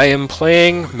I am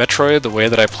playing Metroid the way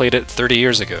that I played it 30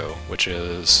 years ago, which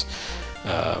is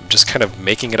just kind of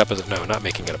making it up as... No, not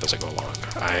making it up as I go along.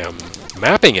 I am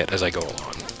mapping it as I go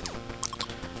along.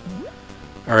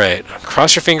 Alright,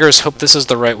 cross your fingers, hope this is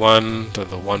the right one. The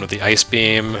one with the ice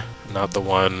beam, not the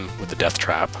one with the death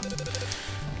trap.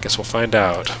 Guess we'll find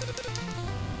out.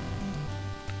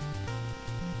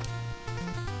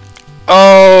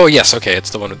 Oh, yes, okay,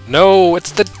 it's the one with... No,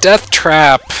 it's the death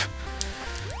trap!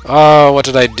 Oh, what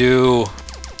did I do?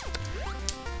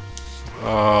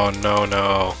 Oh, no,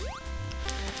 no.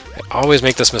 I always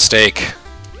make this mistake.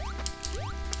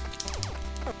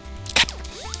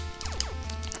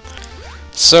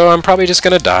 So I'm probably just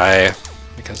gonna die,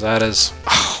 because that is...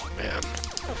 Oh, man.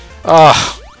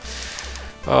 Oh!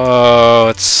 Oh,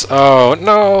 it's... Oh,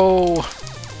 no!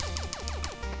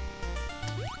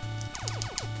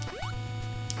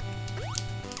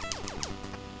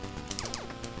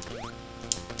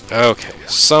 Okay,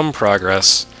 some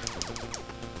progress.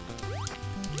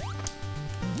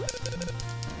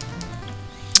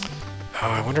 Oh,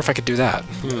 I wonder if I could do that.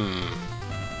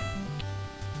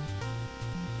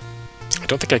 I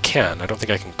don't think I can. I don't think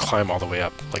I can climb all the way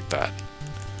up like that.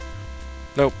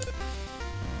 Nope.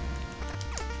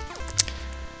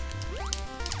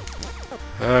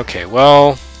 Okay,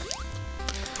 well...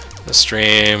 the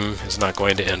stream is not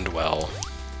going to end well.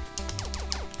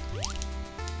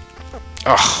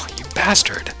 Oh, you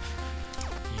bastard!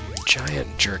 You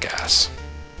giant jerk-ass.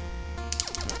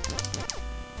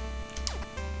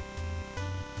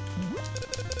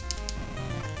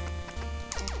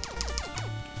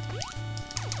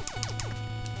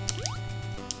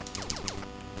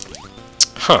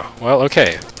 Huh, well,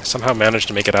 okay. I somehow managed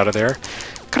to make it out of there.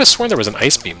 I could have sworn there was an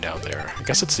ice beam down there. I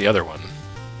guess it's the other one.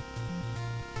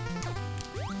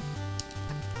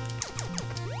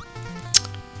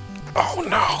 Oh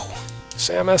no!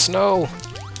 Samus, no!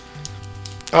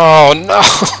 Oh no!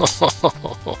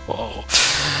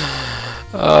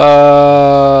 Oh,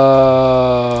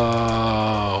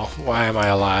 why am I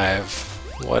alive?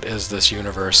 What is this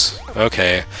universe?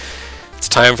 Okay, it's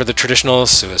time for the traditional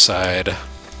suicide.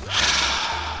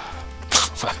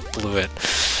 I blew it.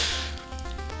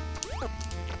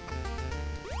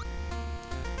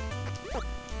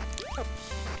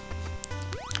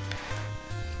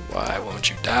 Why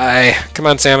won't you die? Come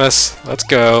on, Samus. Let's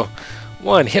go.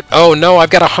 One hit... Oh, no,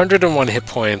 I've got 101 hit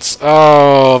points.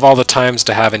 Oh, of all the times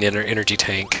to have an energy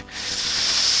tank.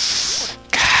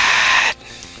 God.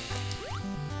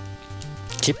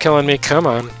 Keep killing me. Come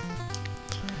on.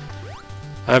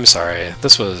 I'm sorry.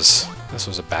 This was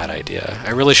a bad idea. I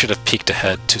really should have peeked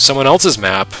ahead to someone else's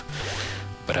map,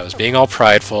 but I was being all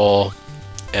prideful,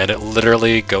 and it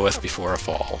literally goeth before a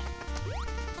fall.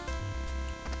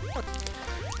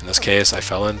 In this case, I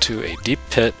fell into a deep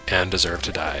pit and deserve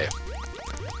to die.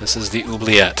 This is the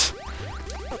oubliette.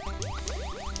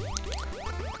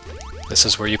 This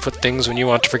is where you put things when you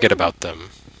want to forget about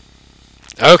them.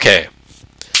 Okay.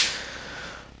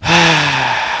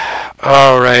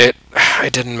 Alright. I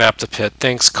didn't map the pit.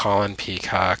 Thanks, Colin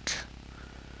Peacock.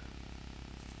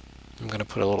 I'm gonna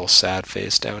put a little sad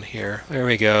face down here. There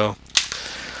we go.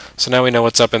 So now we know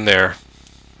what's up in there.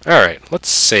 Alright, let's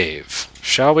save.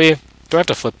 Shall we? Do I have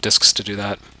to flip disks to do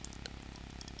that?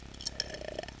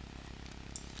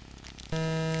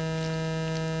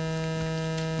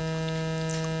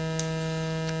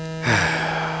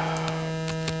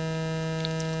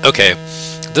 Okay,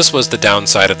 this was the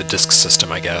downside of the disk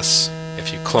system, I guess.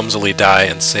 If you clumsily die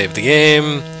and save the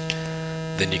game,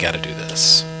 then you gotta do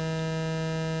this.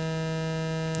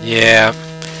 Yeah.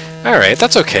 Alright,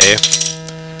 that's okay.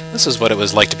 This is what it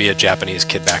was like to be a Japanese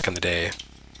kid back in the day.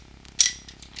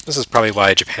 This is probably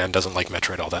why Japan doesn't like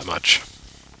Metroid all that much.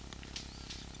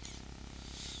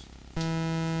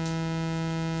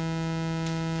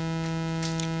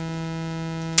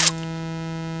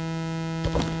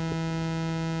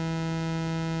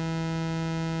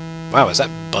 Wow, is that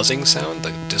buzzing sound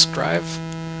the disk drive?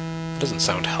 That doesn't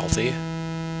sound healthy.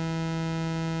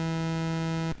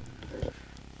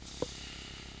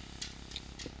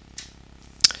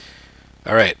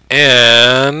 Alright,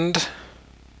 and...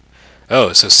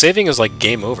 Oh, so saving is like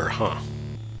game over, huh?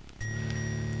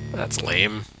 That's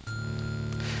lame.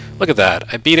 Look at that,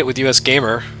 I beat it with US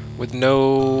Gamer with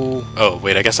no... Oh,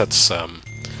 wait, I guess that's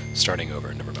starting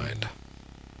over, never mind.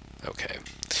 Okay.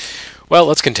 Well,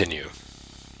 let's continue.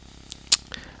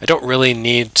 I don't really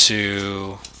need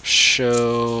to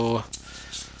show...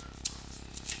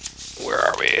 Where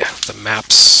are we? The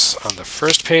maps. this on the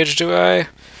first page, do I?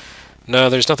 No,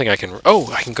 there's nothing I can...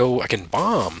 Oh, I can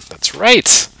bomb. That's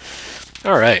right.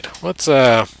 All right, let's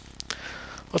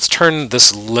turn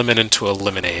this lemon into a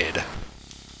lemonade.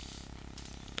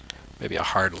 Maybe a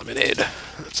hard lemonade.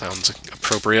 That sounds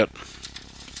appropriate.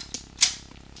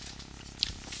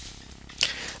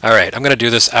 Alright, I'm going to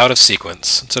do this out of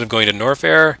sequence. Instead of going to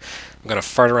Norfair, I'm going to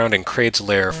fart around in Kraid's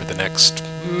lair for the next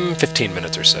 15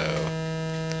 minutes or so.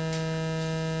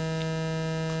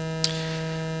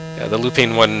 Yeah, the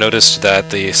looping one noticed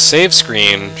that the save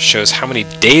screen shows how many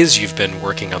days you've been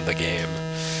working on the game.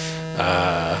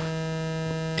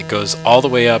 It goes all the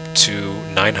way up to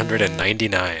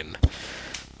 999.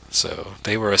 So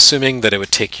they were assuming that it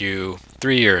would take you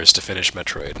 3 years to finish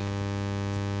Metroid.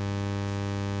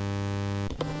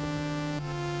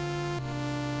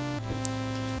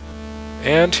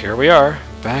 And here we are,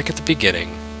 back at the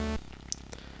beginning.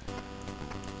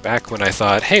 Back when I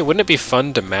thought, hey, wouldn't it be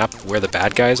fun to map where the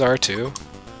bad guys are, too?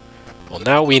 Well,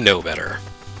 now we know better.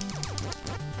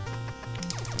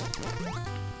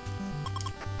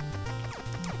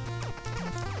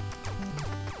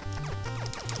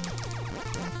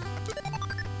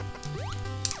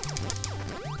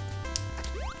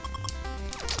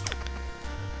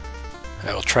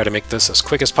 I will try to make this as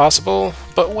quick as possible,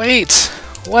 but wait!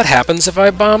 What happens if I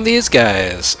bomb these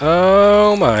guys?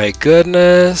 Oh my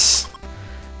goodness!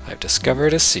 I've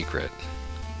discovered a secret.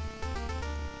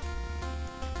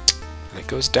 And it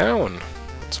goes down.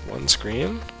 It's one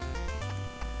screen.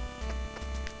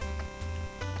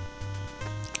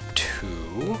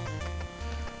 2.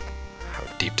 How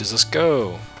deep does this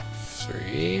go?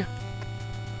 3.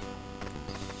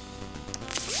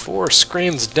 4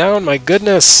 screens down, my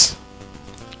goodness!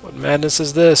 What madness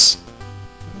is this?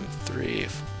 3.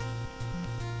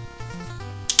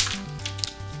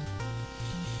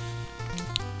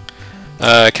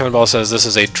 Kevin Ball says this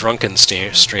is a drunken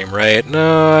stream, right?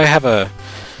 No, I have a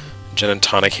gin and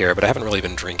tonic here, but I haven't really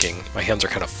been drinking. My hands are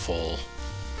kind of full.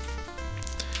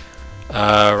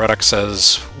 Redux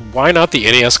says, why not the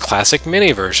NES Classic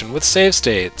Mini version with save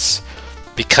states?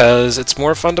 Because it's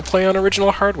more fun to play on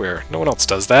original hardware. No one else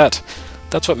does that.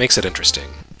 That's what makes it interesting.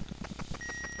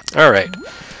 Alright,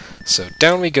 so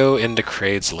down we go into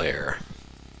Kraid's lair.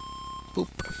 Boop.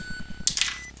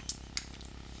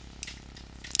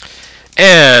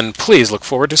 And please look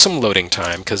forward to some loading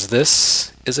time, because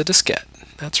this is a diskette.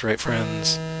 That's right,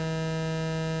 friends.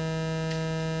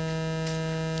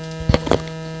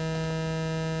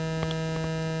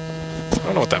 I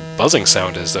don't know what that buzzing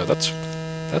sound is, though.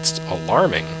 That's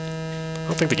alarming. I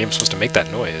don't think the game's supposed to make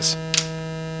that noise.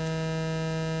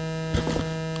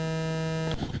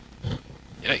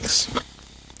 Yikes.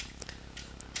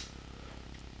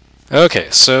 Okay,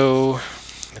 so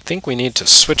I think we need to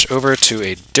switch over to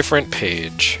a different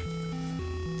page.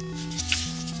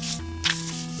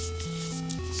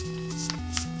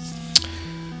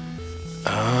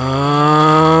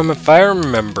 If I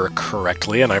remember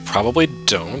correctly, and I probably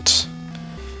don't,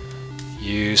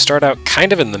 you start out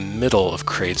kind of in the middle of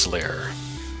Kraid's lair.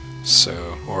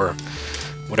 So, or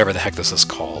whatever the heck this is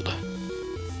called.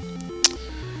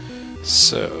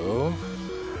 So,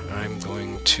 I'm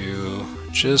going to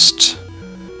just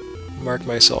mark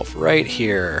myself right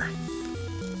here.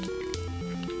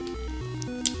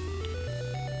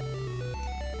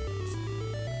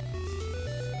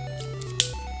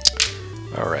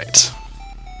 Alright.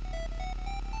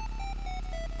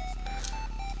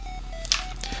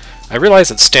 I realize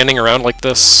that standing around like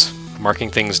this,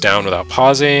 marking things down without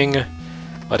pausing,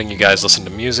 letting you guys listen to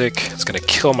music, is going to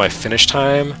kill my finish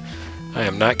time. I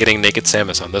am not getting Naked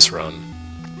Samus on this run.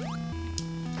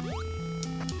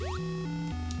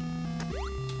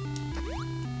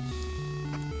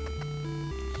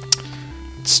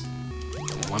 It's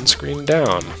one screen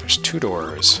down. There's 2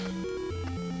 doors.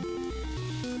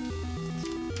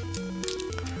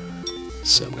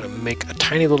 So I'm going to make a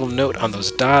tiny little note on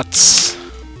those dots.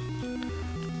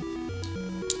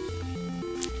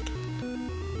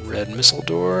 Red missile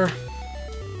door.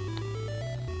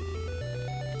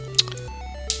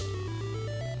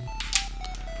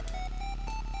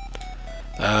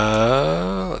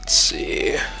 Let's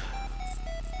see.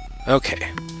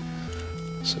 Okay.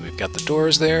 So we've got the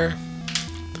doors there.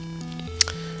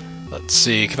 Let's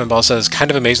see. Kevin Ball says, kind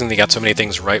of amazing they got so many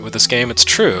things right with this game. It's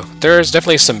true. There's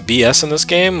definitely some BS in this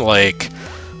game, like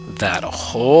that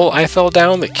hole I fell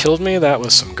down that killed me. That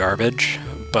was some garbage.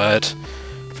 But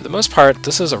for the most part,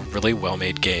 this is a really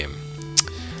well-made game.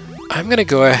 I'm going to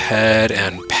go ahead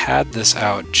and pad this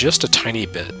out just a tiny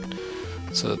bit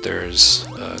so that there's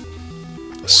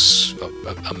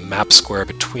a map square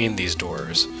between these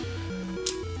doors.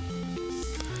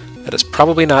 That is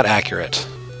probably not accurate,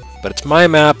 but it's my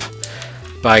map.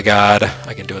 By God,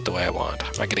 I can do it the way I want.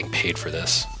 I'm not getting paid for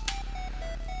this.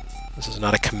 This is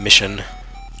not a commission.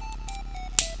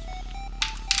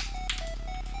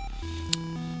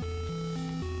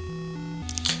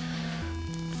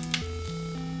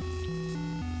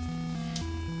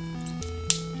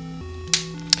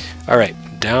 Alright,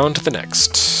 down to the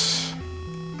next.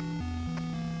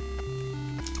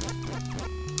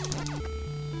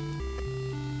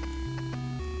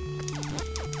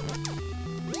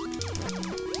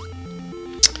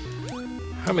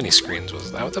 How many screens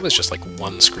was that? That was just like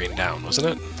one screen down, wasn't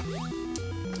it?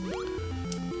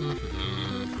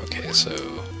 Okay, so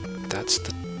that's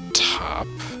the top.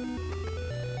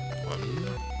 1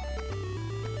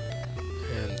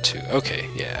 and 2. Okay,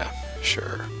 yeah,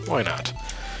 sure. Why not?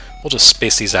 We'll just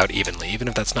space these out evenly, even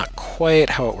if that's not quite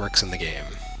how it works in the game.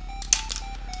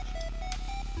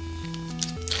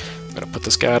 I'm gonna put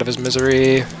this guy out of his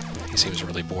misery. He seems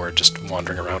really bored just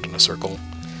wandering around in a circle.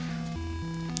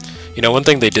 You know, one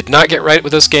thing they did not get right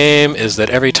with this game is that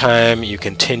every time you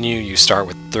continue, you start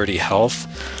with 30 health.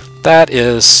 That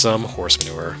is some horse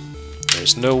manure.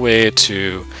 There's no way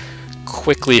to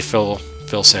quickly fill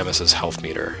Samus's health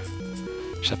meter.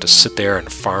 You just have to sit there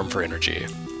and farm for energy.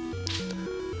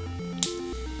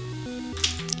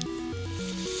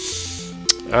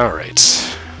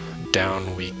 Alright,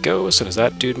 down we go as soon as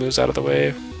that dude moves out of the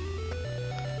way.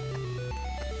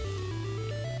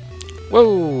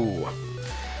 Whoa!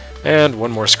 And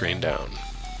one more screen down.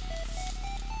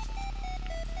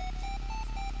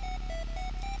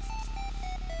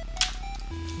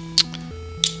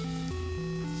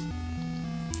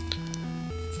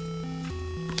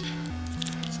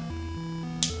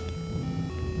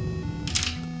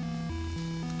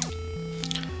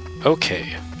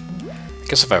 Okay.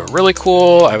 I guess if I were really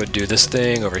cool, I would do this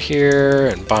thing over here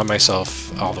and bomb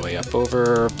myself all the way up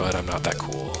over, but I'm not that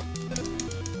cool.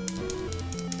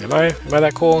 Am I? Am I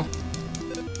that cool?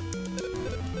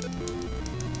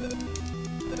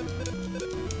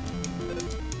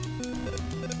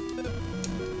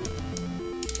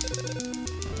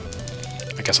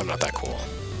 I guess I'm not that cool.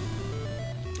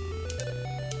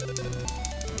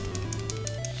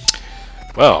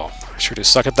 Well, I sure do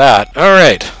suck at that.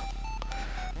 Alright.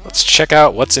 Let's check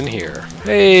out what's in here.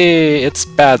 Hey, it's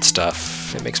bad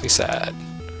stuff. It makes me sad.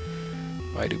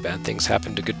 Why do bad things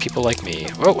happen to good people like me?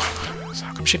 Whoa! So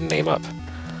how come she didn't aim up?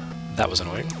 That was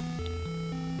annoying.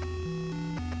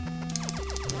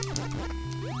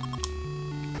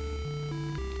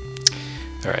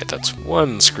 Alright, that's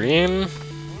one screen.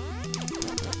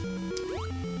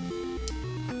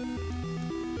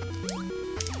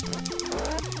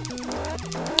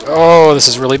 Oh, this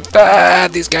is really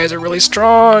bad! These guys are really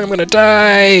strong! I'm gonna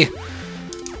die!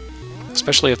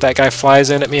 Especially if that guy flies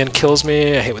in at me and kills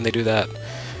me. I hate when they do that.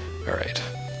 Alright.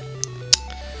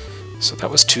 So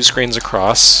that was 2 screens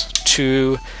across.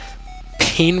 2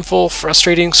 painful,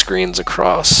 frustrating screens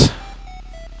across.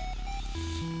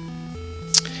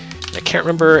 I can't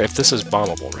remember if this is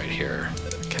bombable right here.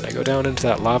 Can I go down into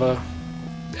that lava?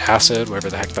 Acid, whatever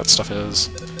the heck that stuff is.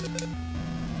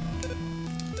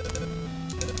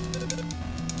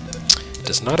 It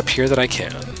does not appear that I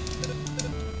can.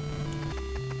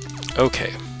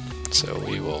 Okay, so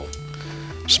we will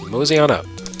just mosey on up.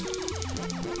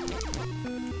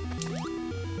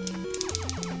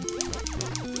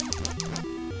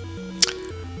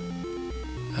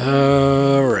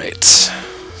 Alright,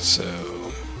 so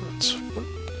let's...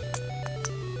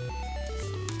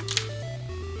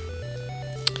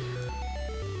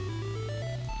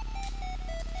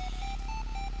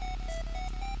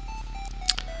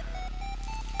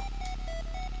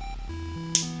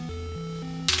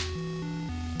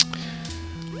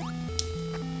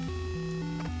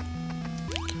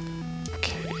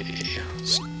 Okay,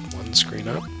 one screen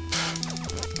up.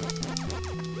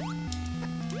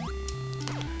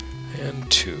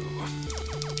 And 2.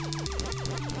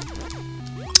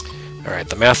 Alright,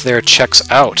 the math there checks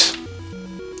out.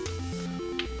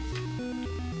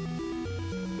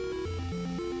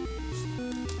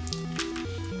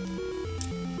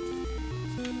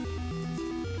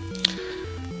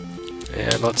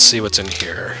 And let's see what's in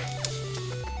here.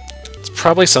 It's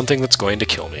probably something that's going to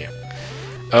kill me.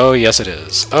 Oh, yes it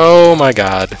is. Oh my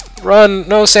god. Run!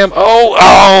 No, Sam! Oh!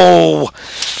 Oh!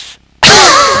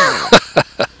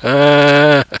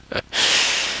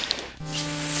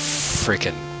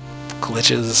 Freaking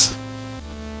glitches.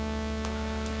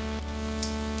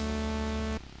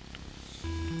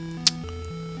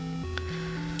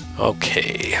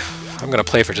 Okay, I'm gonna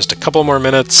play for just a couple more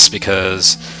minutes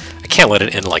because I can't let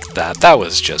it end like that. That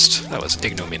was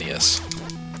ignominious.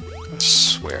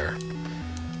 where.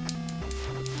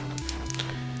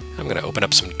 I'm going to open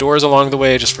up some doors along the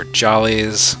way just for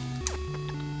jollies.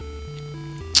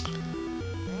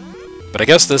 But I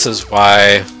guess this is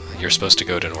why you're supposed to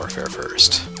go to Norfair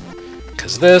first.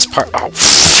 Because this part... Oh,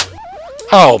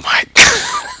 oh my...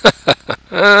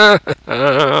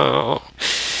 Oh.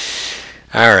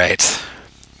 Alright.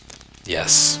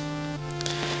 Yes.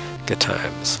 Good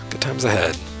times. Good times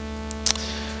ahead.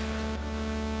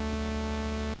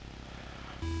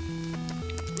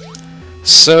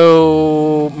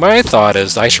 So, my thought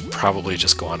is I should probably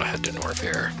just go on ahead to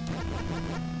Norfair.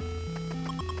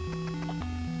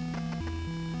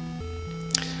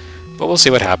 But we'll see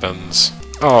what happens.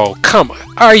 Oh, come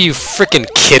on. Are you frickin'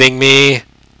 kidding me?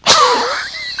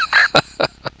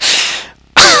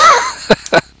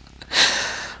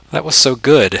 That was so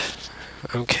good.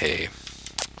 Okay.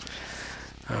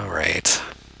 Alright.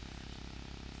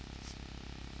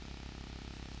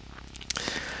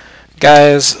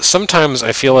 Guys, sometimes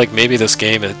I feel like maybe this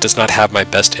game does not have my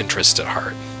best interest at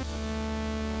heart.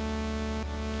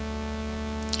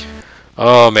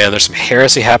 Oh man, there's some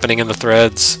heresy happening in the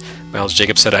threads. Miles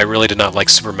Jacobs said, I really did not like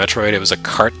Super Metroid. It was a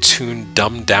cartoon,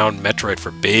 dumbed-down Metroid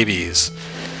for babies.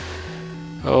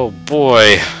 Oh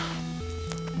boy.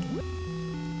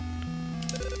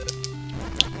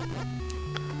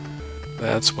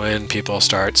 That's when people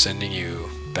start sending you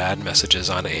bad messages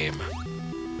on AIM.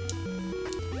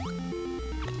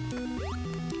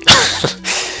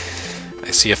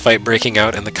 I see a fight breaking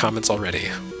out in the comments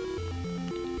already.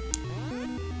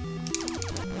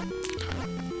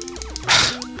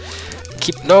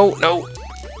 No, no!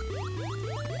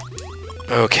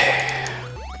 Okay.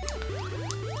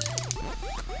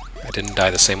 I didn't die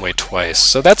the same way twice,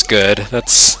 so that's good.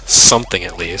 That's something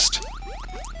at least.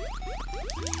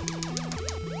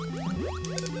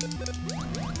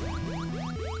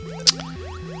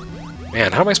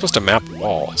 Man, how am I supposed to map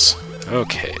walls?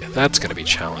 Okay, that's gonna be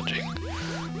challenging.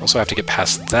 Also have to get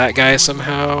past that guy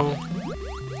somehow.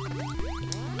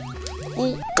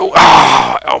 Ooh, go!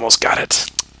 Ah, I almost got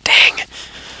it. Dang.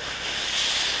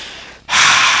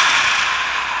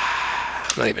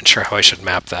 I'm not even sure how I should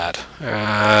map that.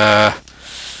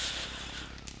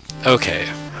 Okay,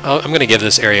 I'm gonna give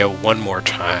this area one more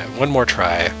try.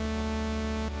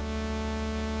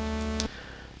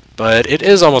 But it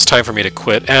is almost time for me to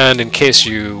quit, and in case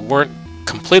you weren't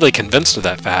completely convinced of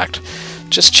that fact,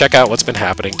 just check out what's been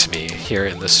happening to me here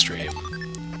in this stream.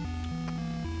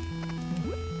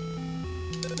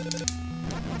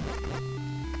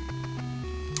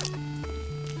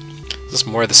 Is this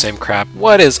more of the same crap?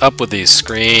 What is up with these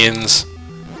screens?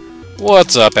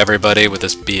 What's up, everybody, with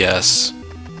this BS?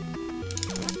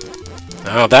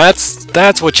 Oh,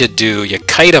 that's what you do. You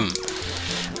kite 'em.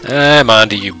 I'm on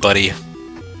to you, buddy.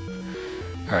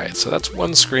 Alright, so that's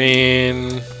one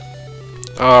screen.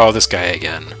 Oh, this guy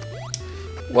again.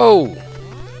 Whoa!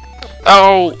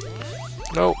 Oh!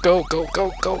 No, go, go,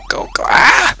 go, go, go, go.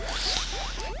 Ah!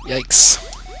 Yikes.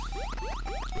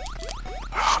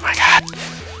 Oh my god.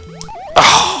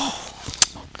 Oh!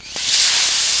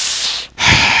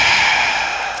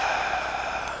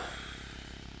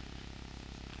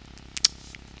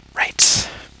 Right.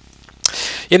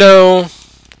 You know,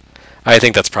 I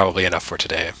think that's probably enough for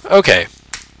today. Okay.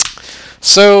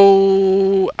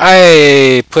 So,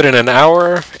 I put in an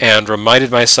hour and reminded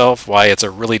myself why it's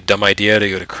a really dumb idea to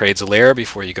go to Kraid's Lair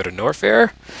before you go to Norfair,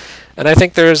 and I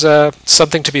think there's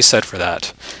something to be said for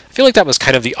that. I feel like that was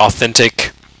kind of the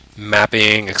authentic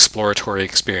mapping, exploratory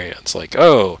experience. Like,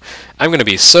 oh, I'm going to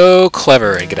be so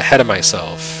clever and get ahead of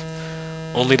myself,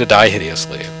 only to die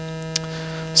hideously.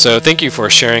 So thank you for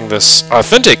sharing this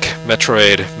authentic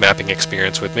Metroid mapping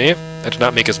experience with me. I did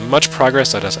not make as much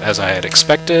progress as I had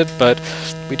expected, but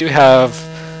we do have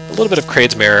a little bit of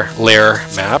Kraid's Lair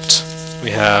mapped.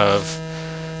 We have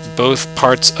both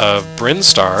parts of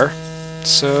Brinstar,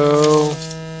 so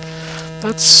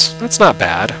that's not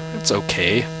bad. It's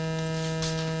okay.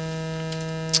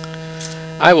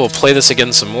 I will play this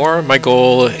again some more. My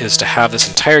goal is to have this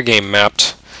entire game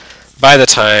mapped by the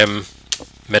time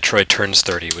Metroid turns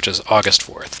 30, which is August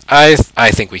 4th. I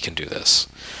think we can do this.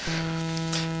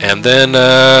 And then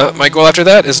my goal after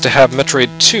that is to have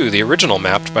Metroid 2, the original,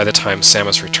 mapped by the time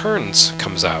Samus Returns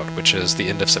comes out, which is the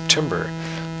end of September.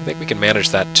 I think we can manage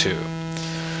that too.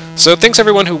 So thanks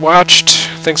everyone who watched.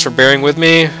 Thanks for bearing with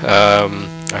me. I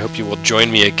hope you will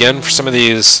join me again for some of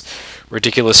these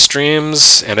ridiculous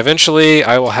streams, and eventually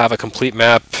I will have a complete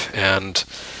map, and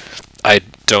I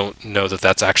don't know that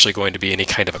that's actually going to be any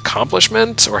kind of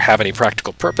accomplishment or have any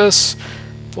practical purpose,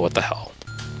 but what the hell.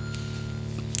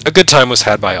 A good time was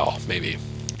had by all, maybe.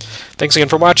 Thanks again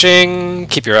for watching.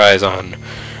 Keep your eyes on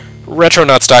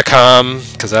retronauts.com,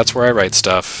 because that's where I write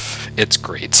stuff. It's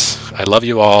great. I love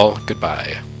you all.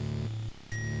 Goodbye.